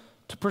you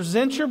to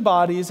present your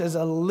bodies as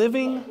a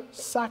living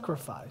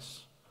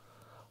sacrifice,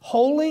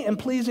 holy and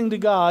pleasing to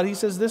God." He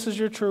says this is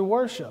your true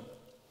worship.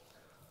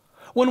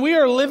 When we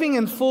are living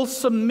in full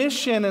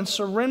submission and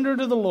surrender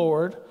to the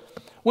Lord,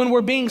 when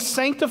we're being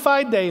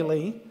sanctified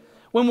daily,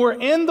 when we're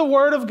in the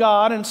Word of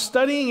God and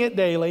studying it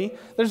daily,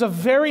 there's a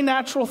very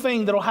natural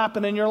thing that'll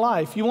happen in your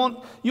life. You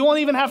won't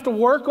even have to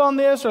work on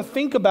this or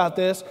think about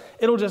this.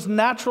 It'll just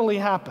naturally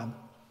happen.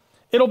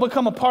 It'll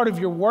become a part of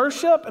your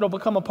worship. It'll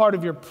become a part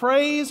of your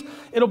praise.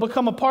 It'll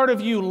become a part of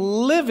you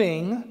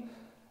living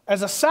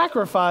as a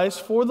sacrifice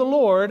for the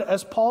Lord,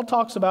 as Paul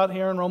talks about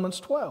here in Romans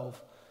 12.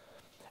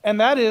 And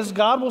that is,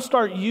 God will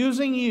start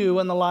using you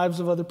in the lives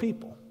of other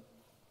people.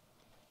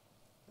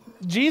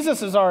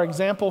 Jesus is our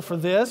example for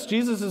this.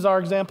 Jesus is our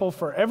example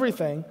for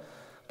everything.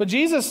 But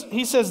Jesus,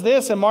 he says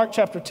this in Mark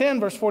chapter 10,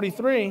 verse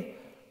 43.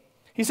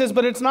 He says,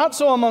 "But it's not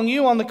so among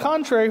you. On the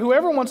contrary,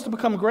 whoever wants to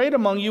become great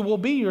among you will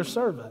be your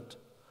servant.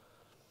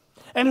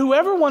 And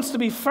whoever wants to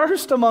be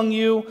first among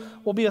you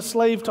will be a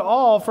slave to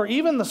all. For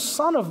even the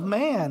Son of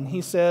Man,"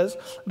 he says,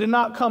 "did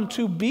not come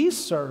to be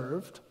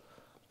served,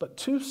 but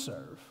to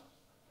serve,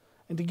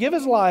 and to give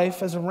his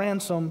life as a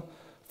ransom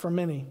for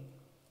many."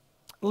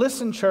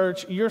 Listen,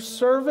 church, your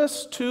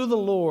service to the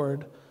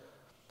Lord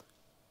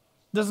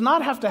does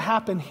not have to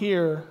happen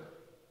here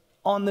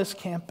on this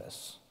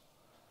campus.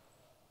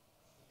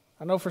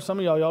 I know for some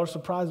of y'all are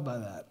surprised by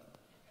that.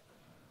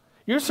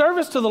 Your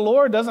service to the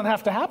Lord doesn't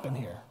have to happen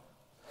here.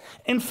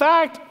 In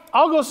fact,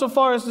 I'll go so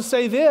far as to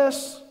say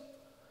this: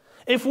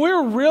 if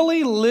we're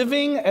really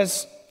living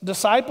as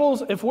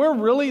disciples, if we're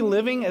really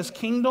living as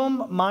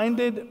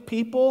kingdom-minded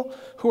people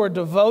who are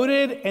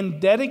devoted and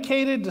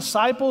dedicated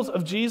disciples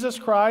of Jesus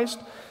Christ,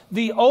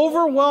 the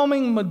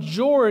overwhelming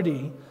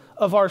majority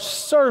of our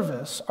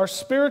service, our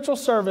spiritual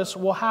service,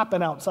 will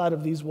happen outside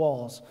of these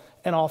walls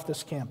and off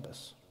this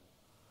campus.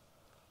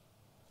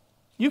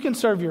 You can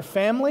serve your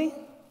family.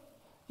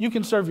 You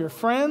can serve your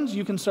friends,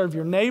 you can serve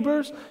your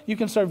neighbors, you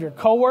can serve your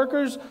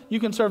coworkers, you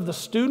can serve the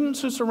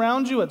students who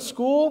surround you at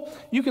school,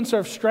 you can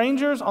serve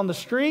strangers on the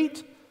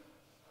street,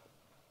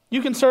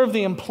 you can serve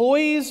the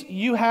employees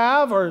you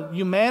have or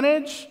you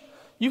manage,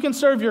 you can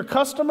serve your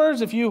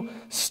customers. If you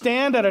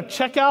stand at a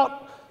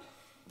checkout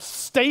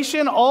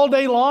station all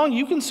day long,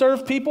 you can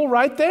serve people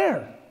right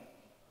there.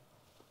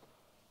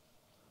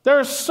 There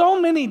are so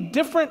many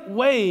different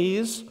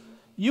ways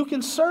you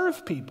can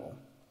serve people.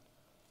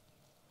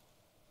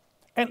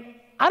 And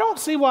I don't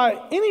see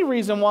any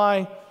reason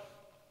why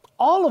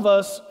all of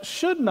us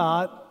should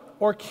not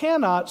or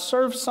cannot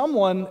serve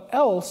someone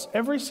else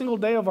every single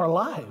day of our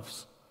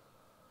lives.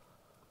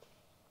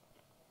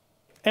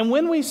 And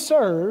when we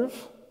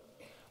serve,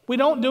 we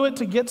don't do it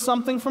to get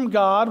something from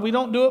God. We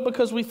don't do it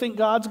because we think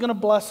God's going to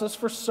bless us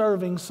for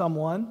serving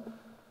someone.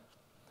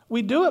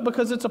 We do it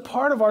because it's a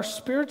part of our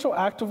spiritual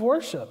act of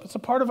worship. It's a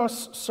part of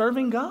us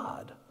serving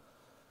God.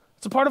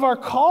 It's a part of our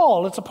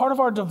call. It's a part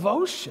of our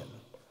devotion.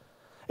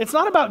 It's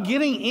not about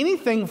getting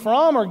anything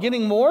from or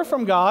getting more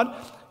from God.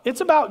 It's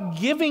about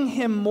giving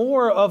Him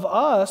more of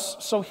us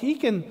so He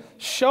can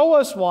show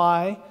us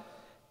why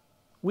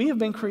we have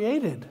been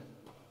created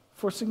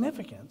for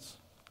significance.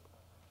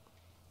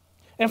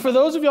 And for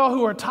those of y'all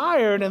who are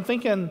tired and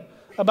thinking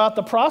about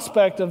the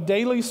prospect of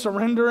daily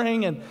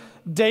surrendering and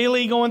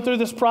daily going through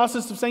this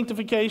process of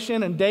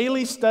sanctification and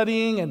daily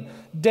studying and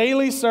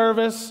daily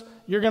service,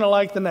 you're going to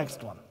like the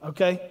next one,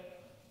 okay?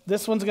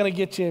 This one's going to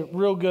get you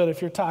real good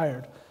if you're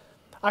tired.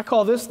 I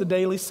call this the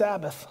daily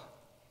Sabbath.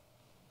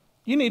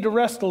 You need to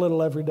rest a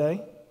little every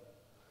day.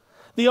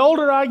 The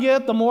older I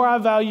get, the more I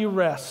value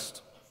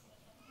rest.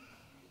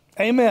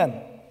 Amen.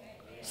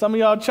 Some of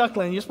y'all are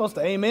chuckling. You're supposed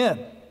to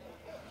amen.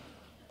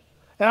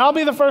 And I'll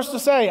be the first to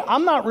say,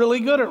 I'm not really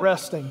good at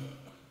resting.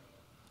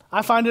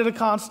 I find it a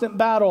constant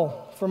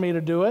battle for me to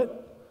do it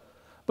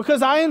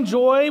because I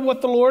enjoy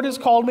what the Lord has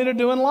called me to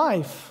do in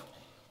life.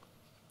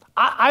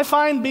 I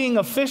find being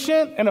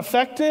efficient and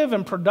effective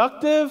and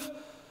productive,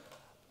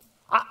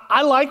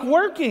 I like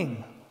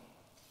working.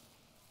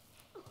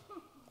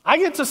 I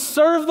get to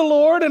serve the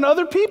Lord and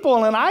other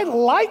people, and I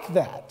like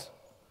that.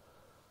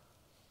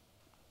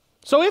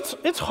 So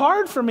it's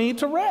hard for me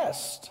to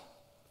rest.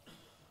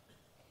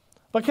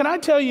 But can I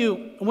tell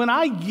you, when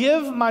I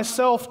give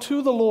myself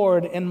to the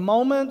Lord in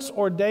moments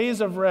or days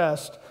of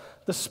rest,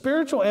 the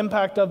spiritual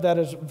impact of that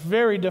is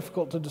very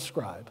difficult to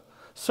describe.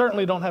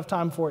 Certainly don't have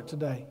time for it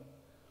today.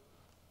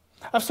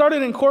 I've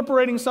started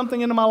incorporating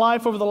something into my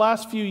life over the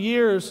last few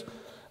years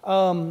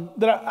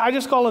that I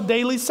just call a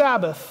daily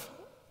Sabbath.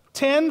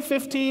 10,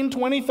 15,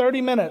 20,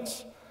 30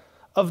 minutes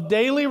of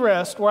daily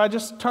rest where I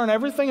just turn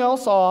everything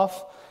else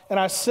off and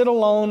I sit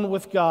alone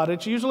with God.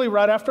 It's usually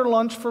right after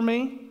lunch for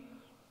me.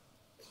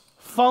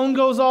 Phone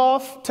goes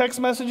off, text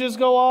messages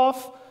go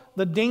off,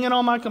 the dinging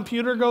on my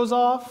computer goes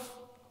off.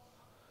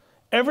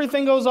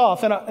 Everything goes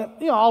off. And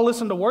I'll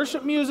listen to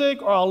worship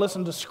music, or I'll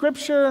listen to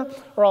scripture,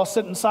 or I'll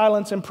sit in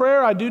silence in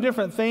prayer. I do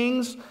different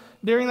things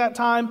during that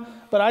time,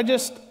 but I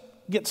just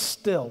get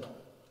stilled.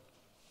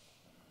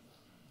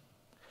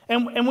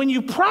 And when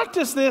you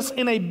practice this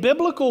in a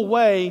biblical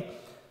way,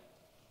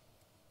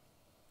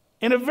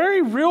 in a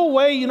very real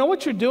way, you know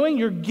what you're doing?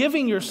 You're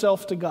giving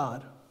yourself to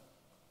God.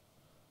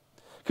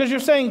 Because you're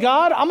saying,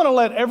 God, I'm going to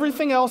let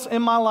everything else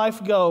in my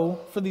life go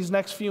for these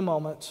next few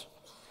moments.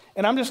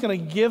 And I'm just going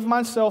to give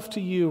myself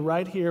to you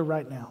right here,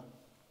 right now.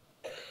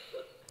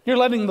 You're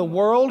letting the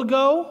world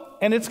go,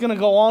 and it's going to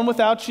go on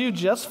without you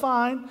just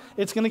fine.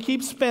 It's going to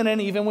keep spinning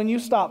even when you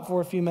stop for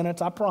a few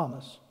minutes, I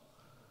promise.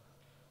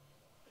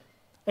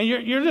 And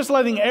you're just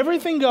letting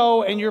everything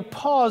go, and you're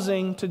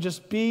pausing to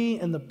just be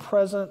in the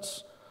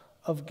presence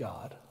of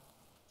God.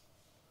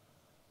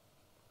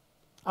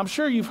 I'm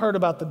sure you've heard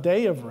about the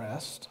day of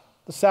rest.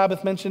 The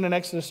Sabbath mentioned in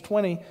Exodus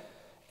 20,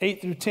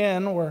 8 through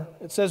 10, where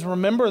it says,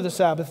 remember the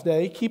Sabbath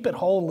day, keep it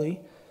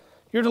holy.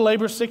 You're to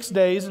labor 6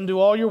 days and do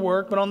all your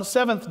work, but on the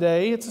seventh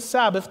day, it's a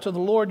Sabbath to the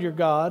Lord your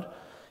God.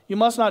 You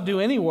must not do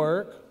any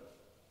work.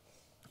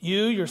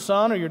 You, your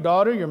son or your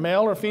daughter, your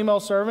male or female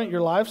servant,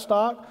 your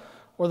livestock,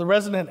 or the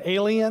resident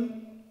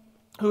alien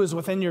who is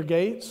within your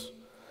gates.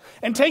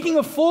 And taking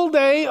a full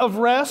day of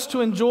rest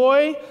to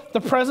enjoy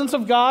the presence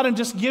of God and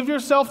just give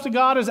yourself to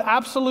God is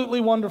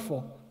absolutely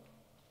wonderful.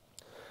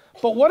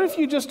 But what if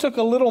you just took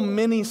a little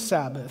mini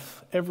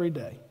Sabbath every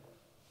day?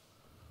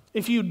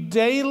 If you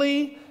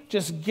daily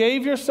just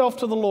gave yourself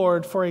to the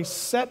Lord for a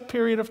set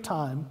period of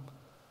time,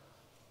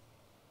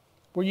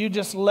 where you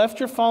just left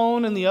your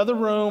phone in the other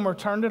room or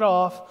turned it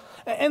off.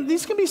 And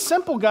these can be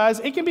simple, guys.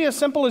 It can be as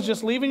simple as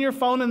just leaving your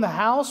phone in the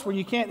house where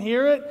you can't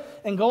hear it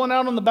and going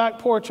out on the back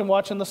porch and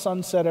watching the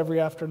sunset every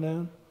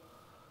afternoon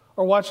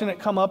or watching it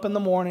come up in the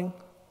morning.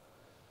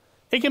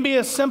 It can be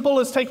as simple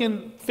as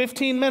taking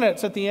 15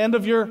 minutes at the end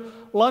of your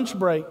lunch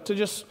break to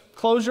just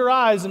close your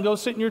eyes and go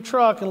sit in your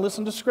truck and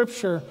listen to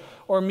scripture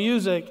or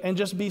music and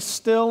just be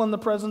still in the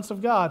presence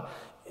of God.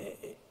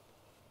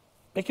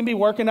 It can be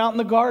working out in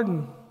the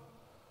garden,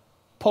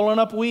 pulling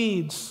up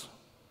weeds,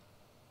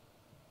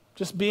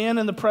 just being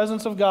in the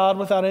presence of God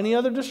without any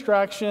other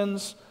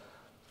distractions,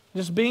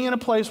 just being in a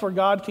place where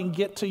God can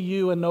get to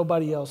you and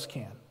nobody else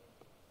can.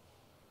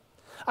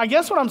 I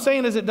guess what I'm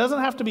saying is it doesn't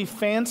have to be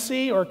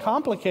fancy or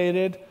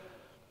complicated,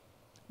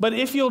 but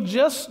if you'll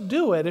just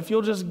do it, if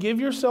you'll just give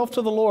yourself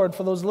to the Lord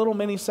for those little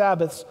mini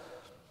Sabbaths,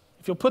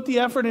 if you'll put the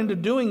effort into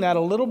doing that a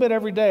little bit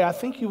every day, I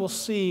think you will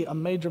see a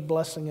major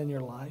blessing in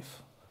your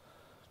life.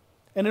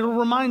 And it'll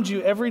remind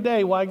you every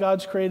day why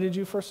God's created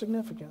you for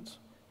significance.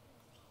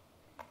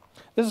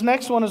 This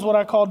next one is what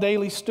I call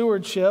daily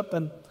stewardship.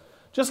 And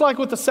just like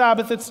with the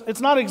Sabbath,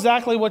 it's not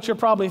exactly what you're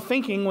probably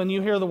thinking when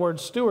you hear the word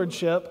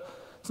stewardship.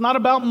 It's not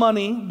about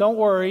money. Don't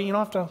worry. You don't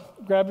have to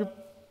grab your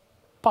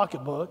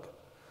pocketbook.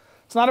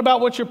 It's not about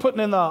what you're putting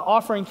in the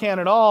offering can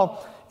at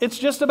all. It's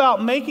just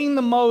about making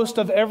the most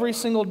of every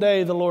single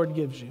day the Lord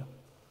gives you.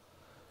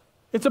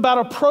 It's about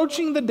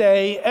approaching the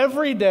day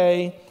every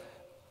day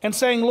and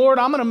saying, Lord,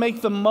 I'm going to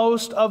make the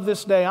most of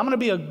this day. I'm going to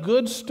be a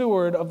good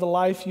steward of the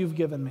life you've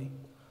given me.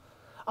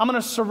 I'm going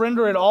to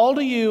surrender it all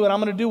to you, and I'm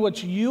going to do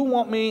what you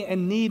want me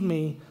and need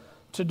me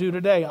to do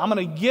today. I'm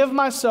going to give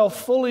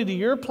myself fully to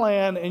your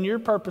plan and your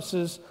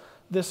purposes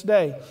this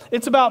day.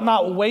 It's about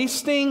not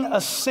wasting a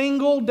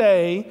single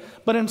day,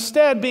 but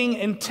instead being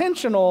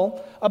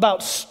intentional about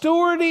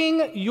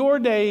stewarding your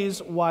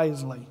days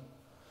wisely.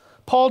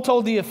 Paul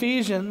told the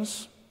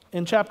Ephesians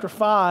in chapter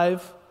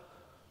 5,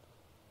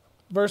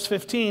 verse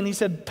 15, he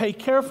said, pay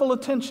careful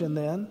attention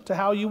then to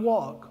how you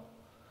walk.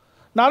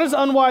 Not as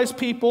unwise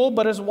people,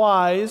 but as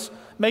wise,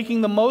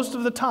 making the most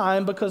of the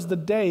time because the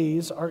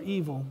days are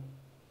evil.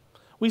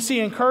 We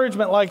see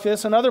encouragement like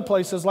this in other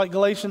places like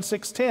Galatians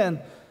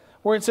 6:10,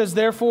 where it says,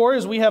 therefore,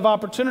 as we have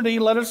opportunity,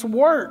 let us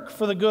work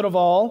for the good of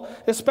all,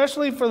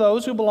 especially for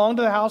those who belong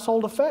to the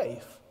household of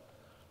faith.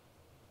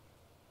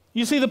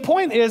 You see, the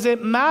point is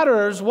it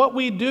matters what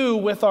we do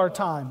with our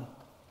time.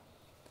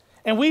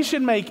 And we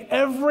should make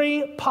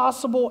every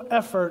possible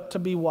effort to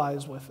be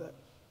wise with it.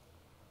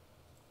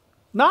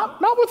 Not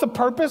with the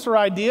purpose or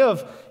idea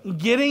of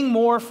getting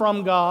more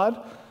from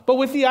God, but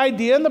with the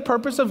idea and the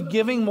purpose of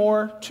giving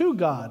more to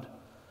God.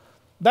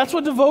 That's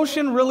what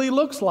devotion really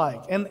looks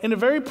like. And in a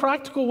very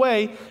practical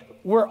way,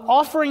 we're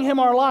offering Him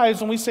our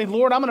lives when we say,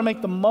 Lord, I'm going to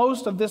make the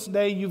most of this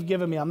day you've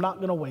given me. I'm not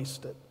going to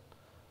waste it.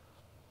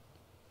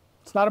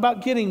 It's not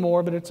about getting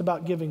more, but it's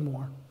about giving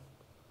more.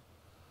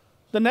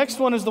 The next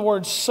one is the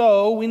word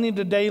sow. We need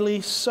to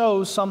daily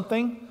sow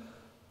something.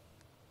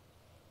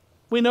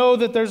 We know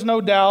that there's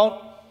no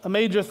doubt a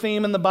major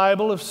theme in the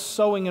Bible of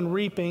sowing and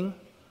reaping.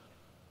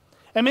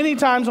 And many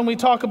times when we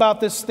talk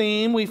about this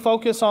theme, we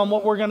focus on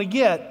what we're going to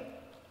get.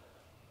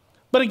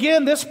 But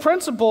again, this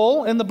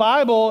principle in the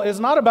Bible is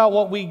not about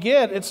what we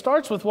get. It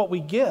starts with what we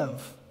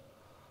give.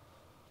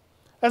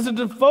 As a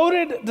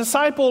devoted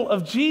disciple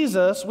of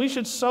Jesus, we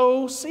should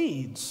sow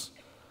seeds.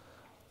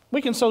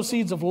 We can sow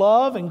seeds of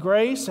love and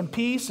grace and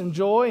peace and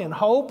joy and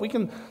hope. We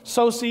can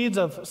sow seeds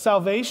of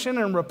salvation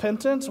and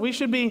repentance. We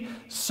should be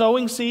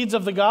sowing seeds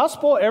of the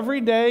gospel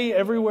every day,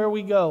 everywhere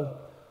we go.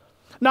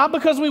 Not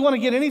because we want to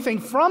get anything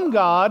from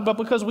God, but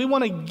because we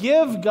want to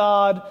give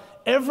God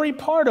every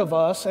part of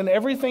us and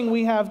everything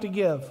we have to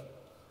give.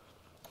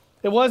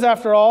 It was,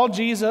 after all,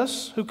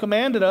 Jesus who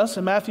commanded us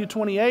in Matthew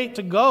 28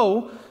 to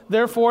go,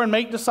 therefore, and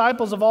make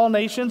disciples of all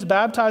nations,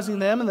 baptizing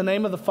them in the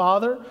name of the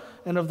Father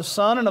and of the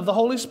Son and of the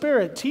Holy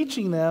Spirit,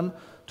 teaching them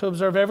to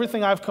observe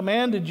everything I've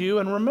commanded you.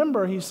 And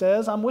remember, he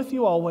says, I'm with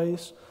you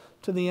always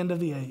to the end of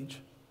the age.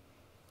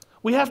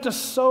 We have to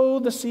sow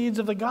the seeds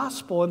of the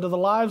gospel into the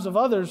lives of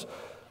others,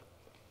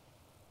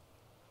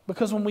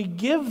 because when we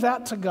give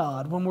that to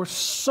God, when we're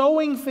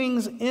sowing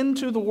things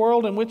into the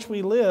world in which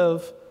we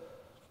live,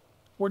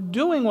 we're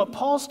doing what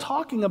Paul's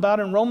talking about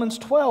in Romans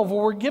 12,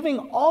 where we're giving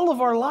all of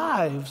our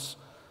lives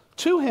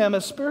to Him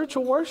as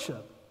spiritual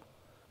worship.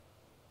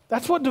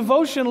 That's what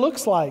devotion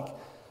looks like.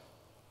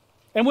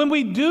 And when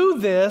we do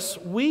this,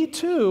 we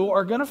too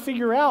are going to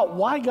figure out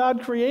why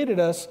God created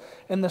us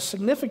and the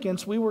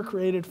significance we were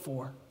created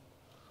for.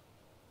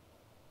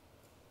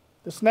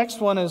 This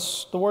next one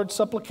is the word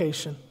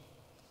supplication.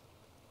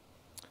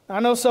 I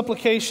know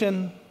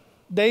supplication,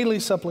 daily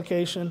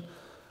supplication,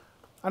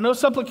 I know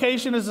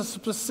supplication is a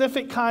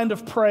specific kind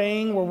of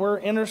praying where we're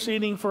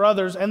interceding for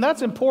others, and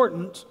that's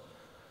important.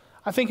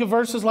 I think of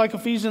verses like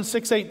Ephesians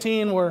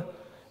 6:18 where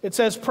it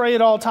says, pray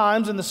at all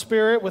times in the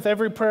Spirit with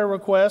every prayer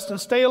request,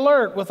 and stay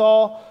alert with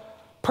all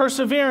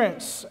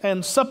perseverance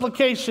and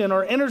supplication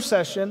or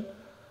intercession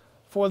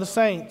for the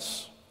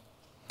saints.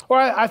 Or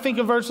I think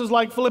of verses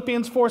like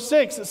Philippians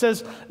 4:6. It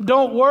says,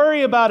 don't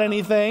worry about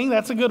anything.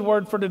 That's a good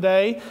word for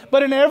today.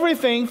 But in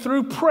everything,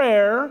 through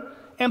prayer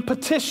and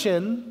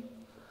petition,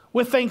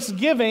 with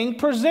thanksgiving,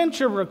 present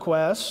your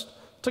request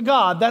to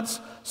God. That's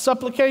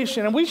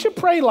supplication. And we should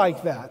pray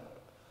like that.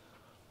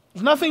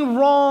 There's nothing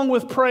wrong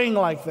with praying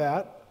like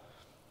that,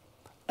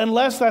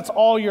 unless that's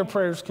all your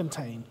prayers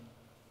contain.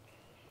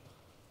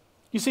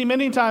 You see,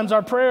 many times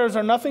our prayers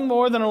are nothing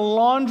more than a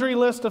laundry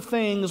list of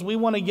things we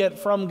want to get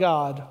from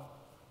God.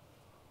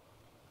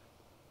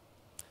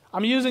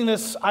 I'm using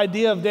this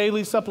idea of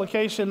daily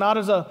supplication not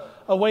as a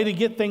way to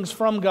get things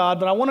from God,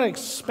 but I want to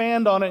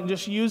expand on it and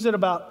just use it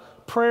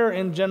about prayer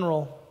in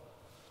general.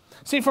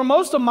 See, for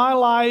most of my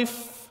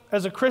life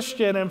as a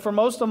Christian and for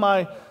most of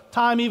my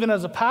time even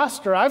as a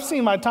pastor, I've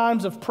seen my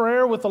times of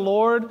prayer with the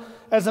Lord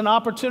as an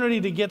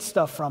opportunity to get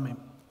stuff from Him.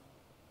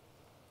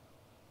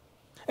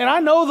 And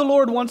I know the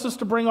Lord wants us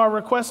to bring our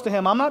requests to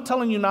Him. I'm not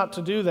telling you not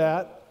to do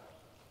that.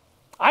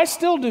 I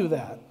still do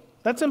that.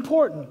 That's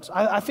important.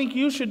 I think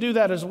you should do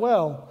that as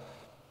well.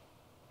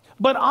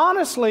 But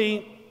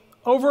honestly,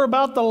 over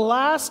about the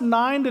last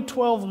 9 to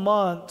 12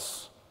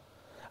 months,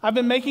 I've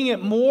been making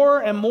it more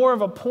and more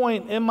of a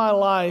point in my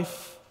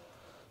life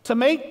to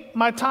make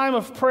my time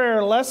of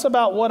prayer less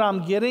about what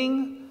I'm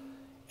getting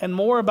and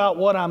more about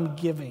what I'm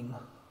giving.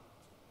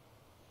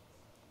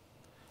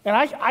 And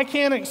I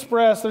can't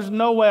express, there's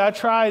no way, I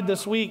tried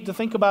this week to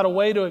think about a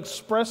way to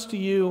express to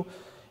you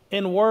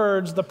in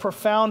words the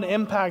profound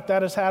impact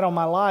that has had on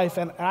my life,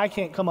 and I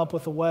can't come up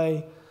with a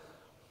way.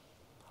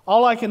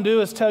 All I can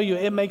do is tell you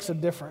it makes a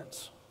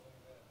difference.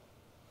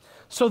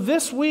 So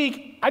this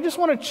week, I just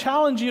want to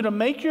challenge you to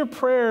make your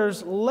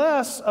prayers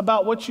less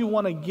about what you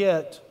want to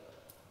get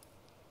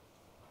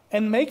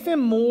and make them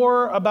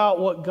more about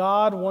what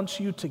God wants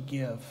you to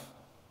give.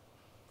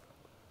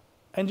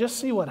 And just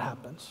see what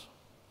happens.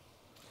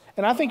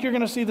 And I think you're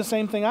going to see the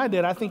same thing I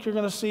did. I think you're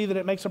going to see that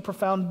it makes a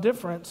profound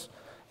difference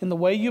in the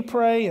way you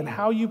pray and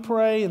how you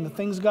pray and the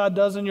things God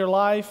does in your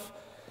life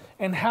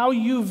and how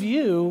you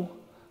view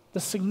the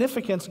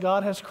significance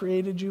God has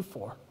created you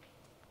for.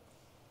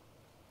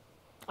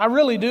 I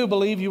really do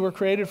believe you were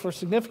created for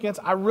significance.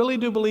 I really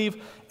do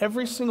believe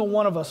every single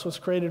one of us was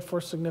created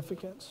for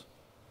significance.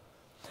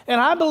 And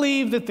I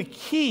believe that the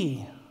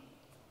key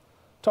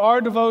to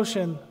our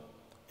devotion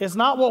is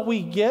not what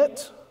we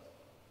get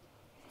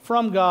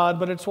from God,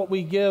 but it's what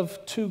we give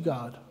to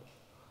God.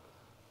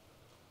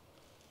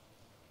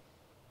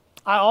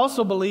 I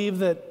also believe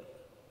that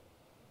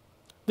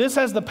this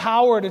has the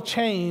power to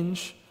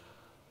change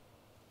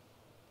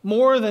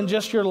more than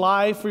just your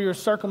life or your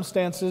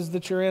circumstances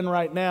that you're in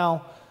right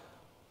now.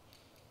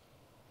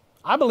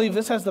 I believe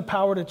this has the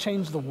power to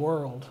change the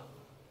world.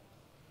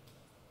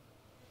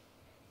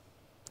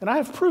 And I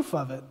have proof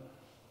of it.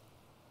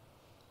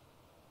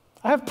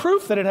 I have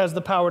proof that it has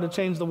the power to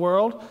change the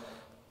world.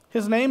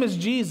 His name is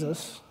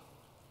Jesus.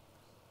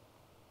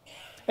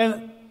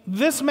 And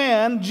this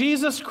man,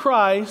 Jesus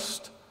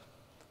Christ,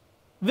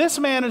 this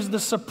man is the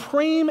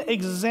supreme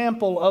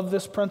example of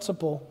this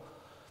principle,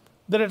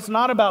 that it's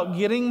not about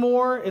getting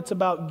more, it's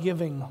about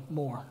giving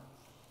more.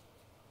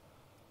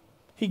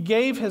 He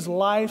gave his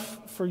life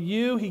for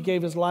you. He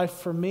gave his life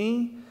for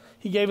me.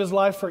 He gave his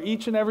life for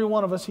each and every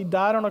one of us. He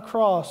died on a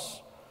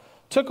cross,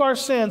 took our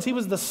sins. He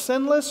was the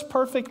sinless,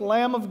 perfect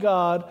Lamb of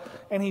God,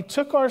 and he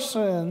took our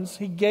sins.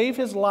 He gave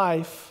his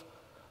life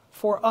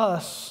for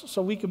us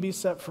so we could be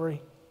set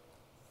free.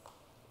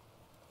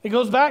 It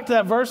goes back to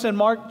that verse in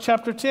Mark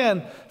chapter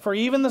 10. For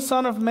even the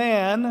Son of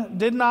Man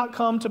did not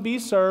come to be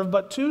served,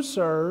 but to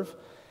serve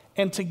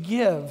and to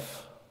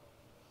give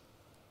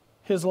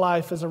his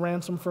life as a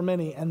ransom for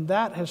many. And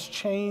that has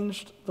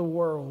changed the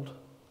world.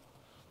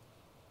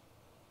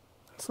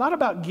 It's not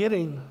about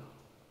getting.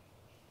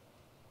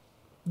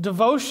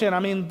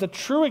 Devotion, the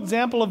true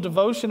example of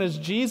devotion is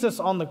Jesus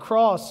on the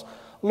cross.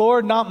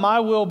 Lord, not my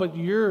will, but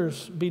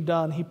yours be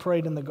done, he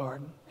prayed in the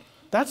garden.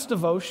 That's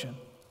devotion.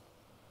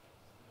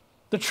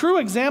 The true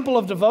example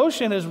of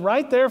devotion is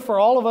right there for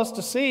all of us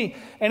to see,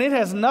 and it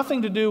has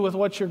nothing to do with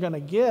what you're going to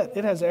get.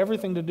 It has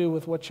everything to do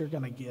with what you're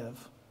going to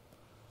give.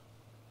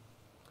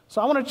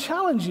 So I want to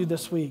challenge you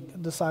this week,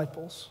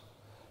 disciples,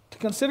 to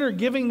consider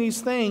giving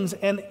these things,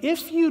 and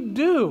if you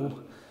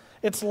do,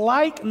 it's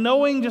like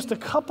knowing just a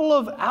couple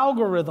of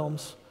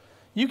algorithms.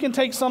 You can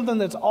take something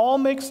that's all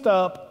mixed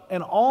up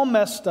and all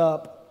messed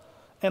up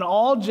and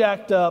all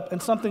jacked up and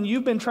something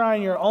you've been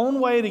trying your own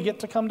way to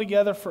get to come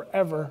together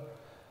forever,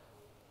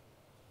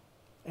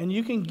 and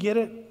you can get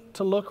it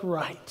to look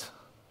right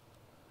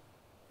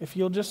if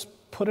you'll just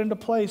put into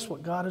place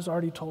what God has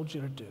already told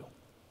you to do.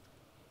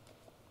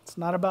 It's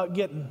not about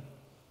getting,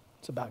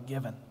 it's about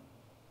giving.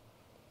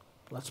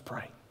 Let's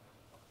pray.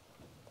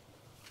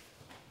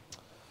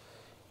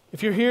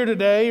 If you're here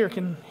today or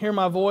can hear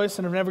my voice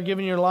and have never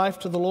given your life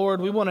to the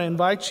Lord, we want to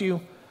invite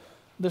you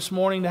this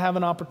morning to have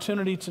an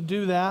opportunity to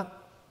do that. I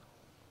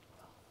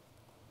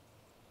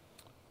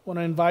want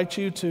to invite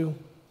you to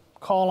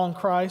call on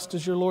Christ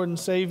as your Lord and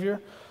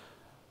Savior,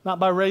 not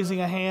by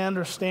raising a hand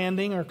or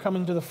standing or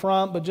coming to the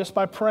front, but just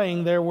by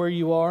praying there where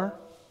you are.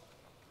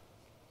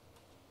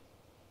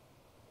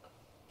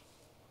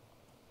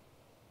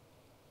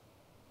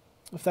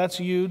 If that's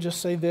you, just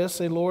say this.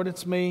 Say, Lord,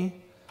 it's me.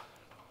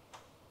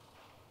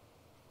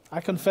 I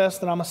confess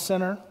that I'm a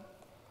sinner.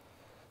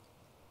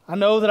 I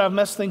know that I've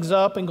messed things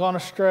up and gone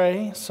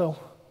astray, so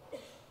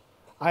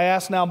I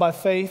ask now by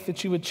faith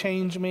that you would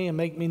change me and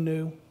make me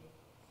new.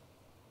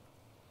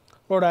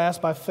 Lord, I ask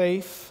by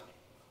faith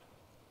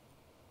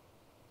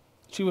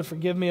that you would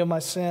forgive me of my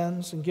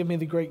sins and give me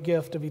the great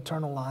gift of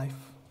eternal life.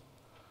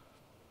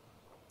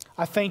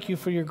 I thank you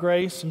for your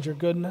grace and your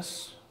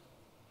goodness,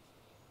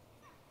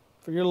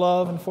 for your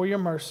love and for your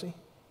mercy,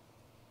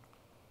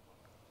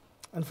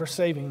 and for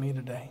saving me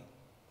today.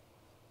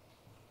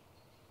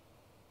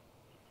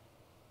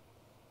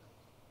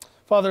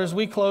 Father, as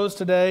we close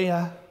today,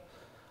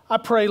 I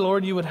pray,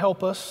 Lord, you would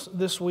help us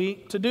this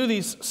week to do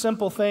these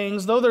simple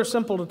things, though they're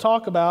simple to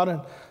talk about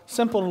and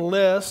simple to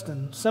list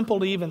and simple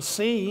to even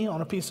see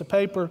on a piece of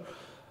paper.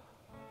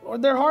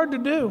 Lord, they're hard to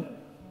do.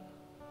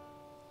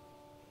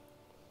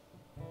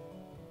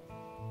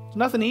 There's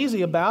nothing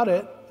easy about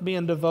it,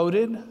 being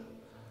devoted.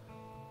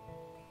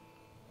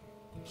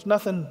 There's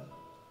nothing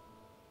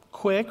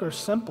quick or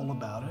simple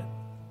about it.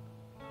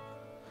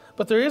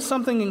 But there is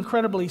something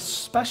incredibly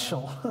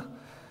special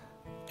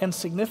and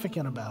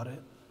significant about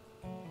it.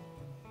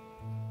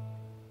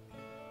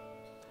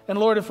 And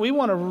Lord, if we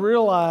want to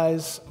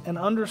realize and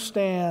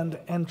understand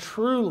and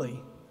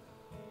truly,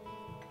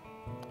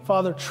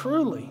 Father,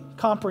 truly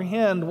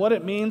comprehend what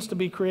it means to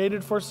be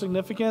created for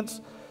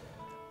significance,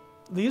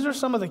 these are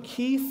some of the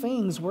key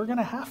things we're going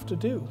to have to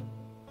do.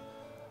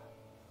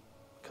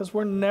 Because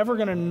we're never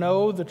going to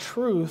know the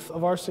truth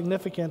of our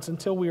significance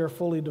until we are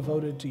fully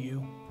devoted to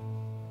you.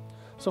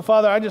 So,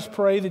 Father, I just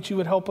pray that you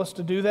would help us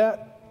to do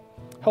that.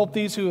 Help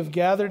these who have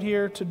gathered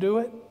here to do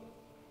it.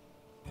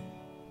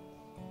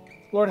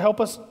 Lord,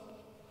 help us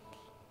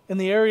in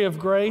the area of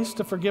grace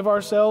to forgive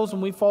ourselves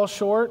when we fall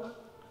short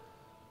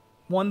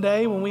one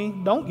day when we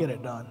don't get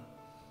it done.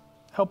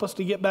 Help us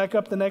to get back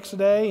up the next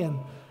day and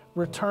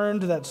return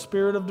to that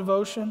spirit of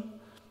devotion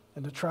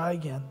and to try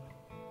again.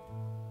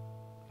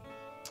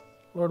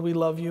 Lord, we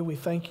love you. We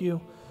thank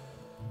you.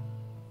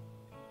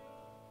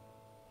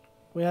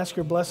 We ask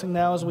your blessing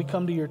now as we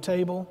come to your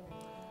table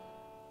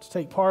to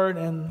take part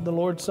in the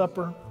Lord's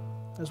Supper,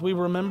 as we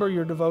remember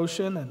your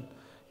devotion and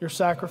your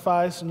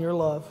sacrifice and your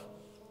love.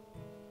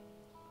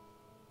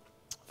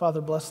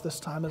 Father, bless this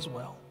time as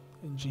well.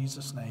 In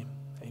Jesus' name,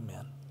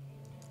 amen.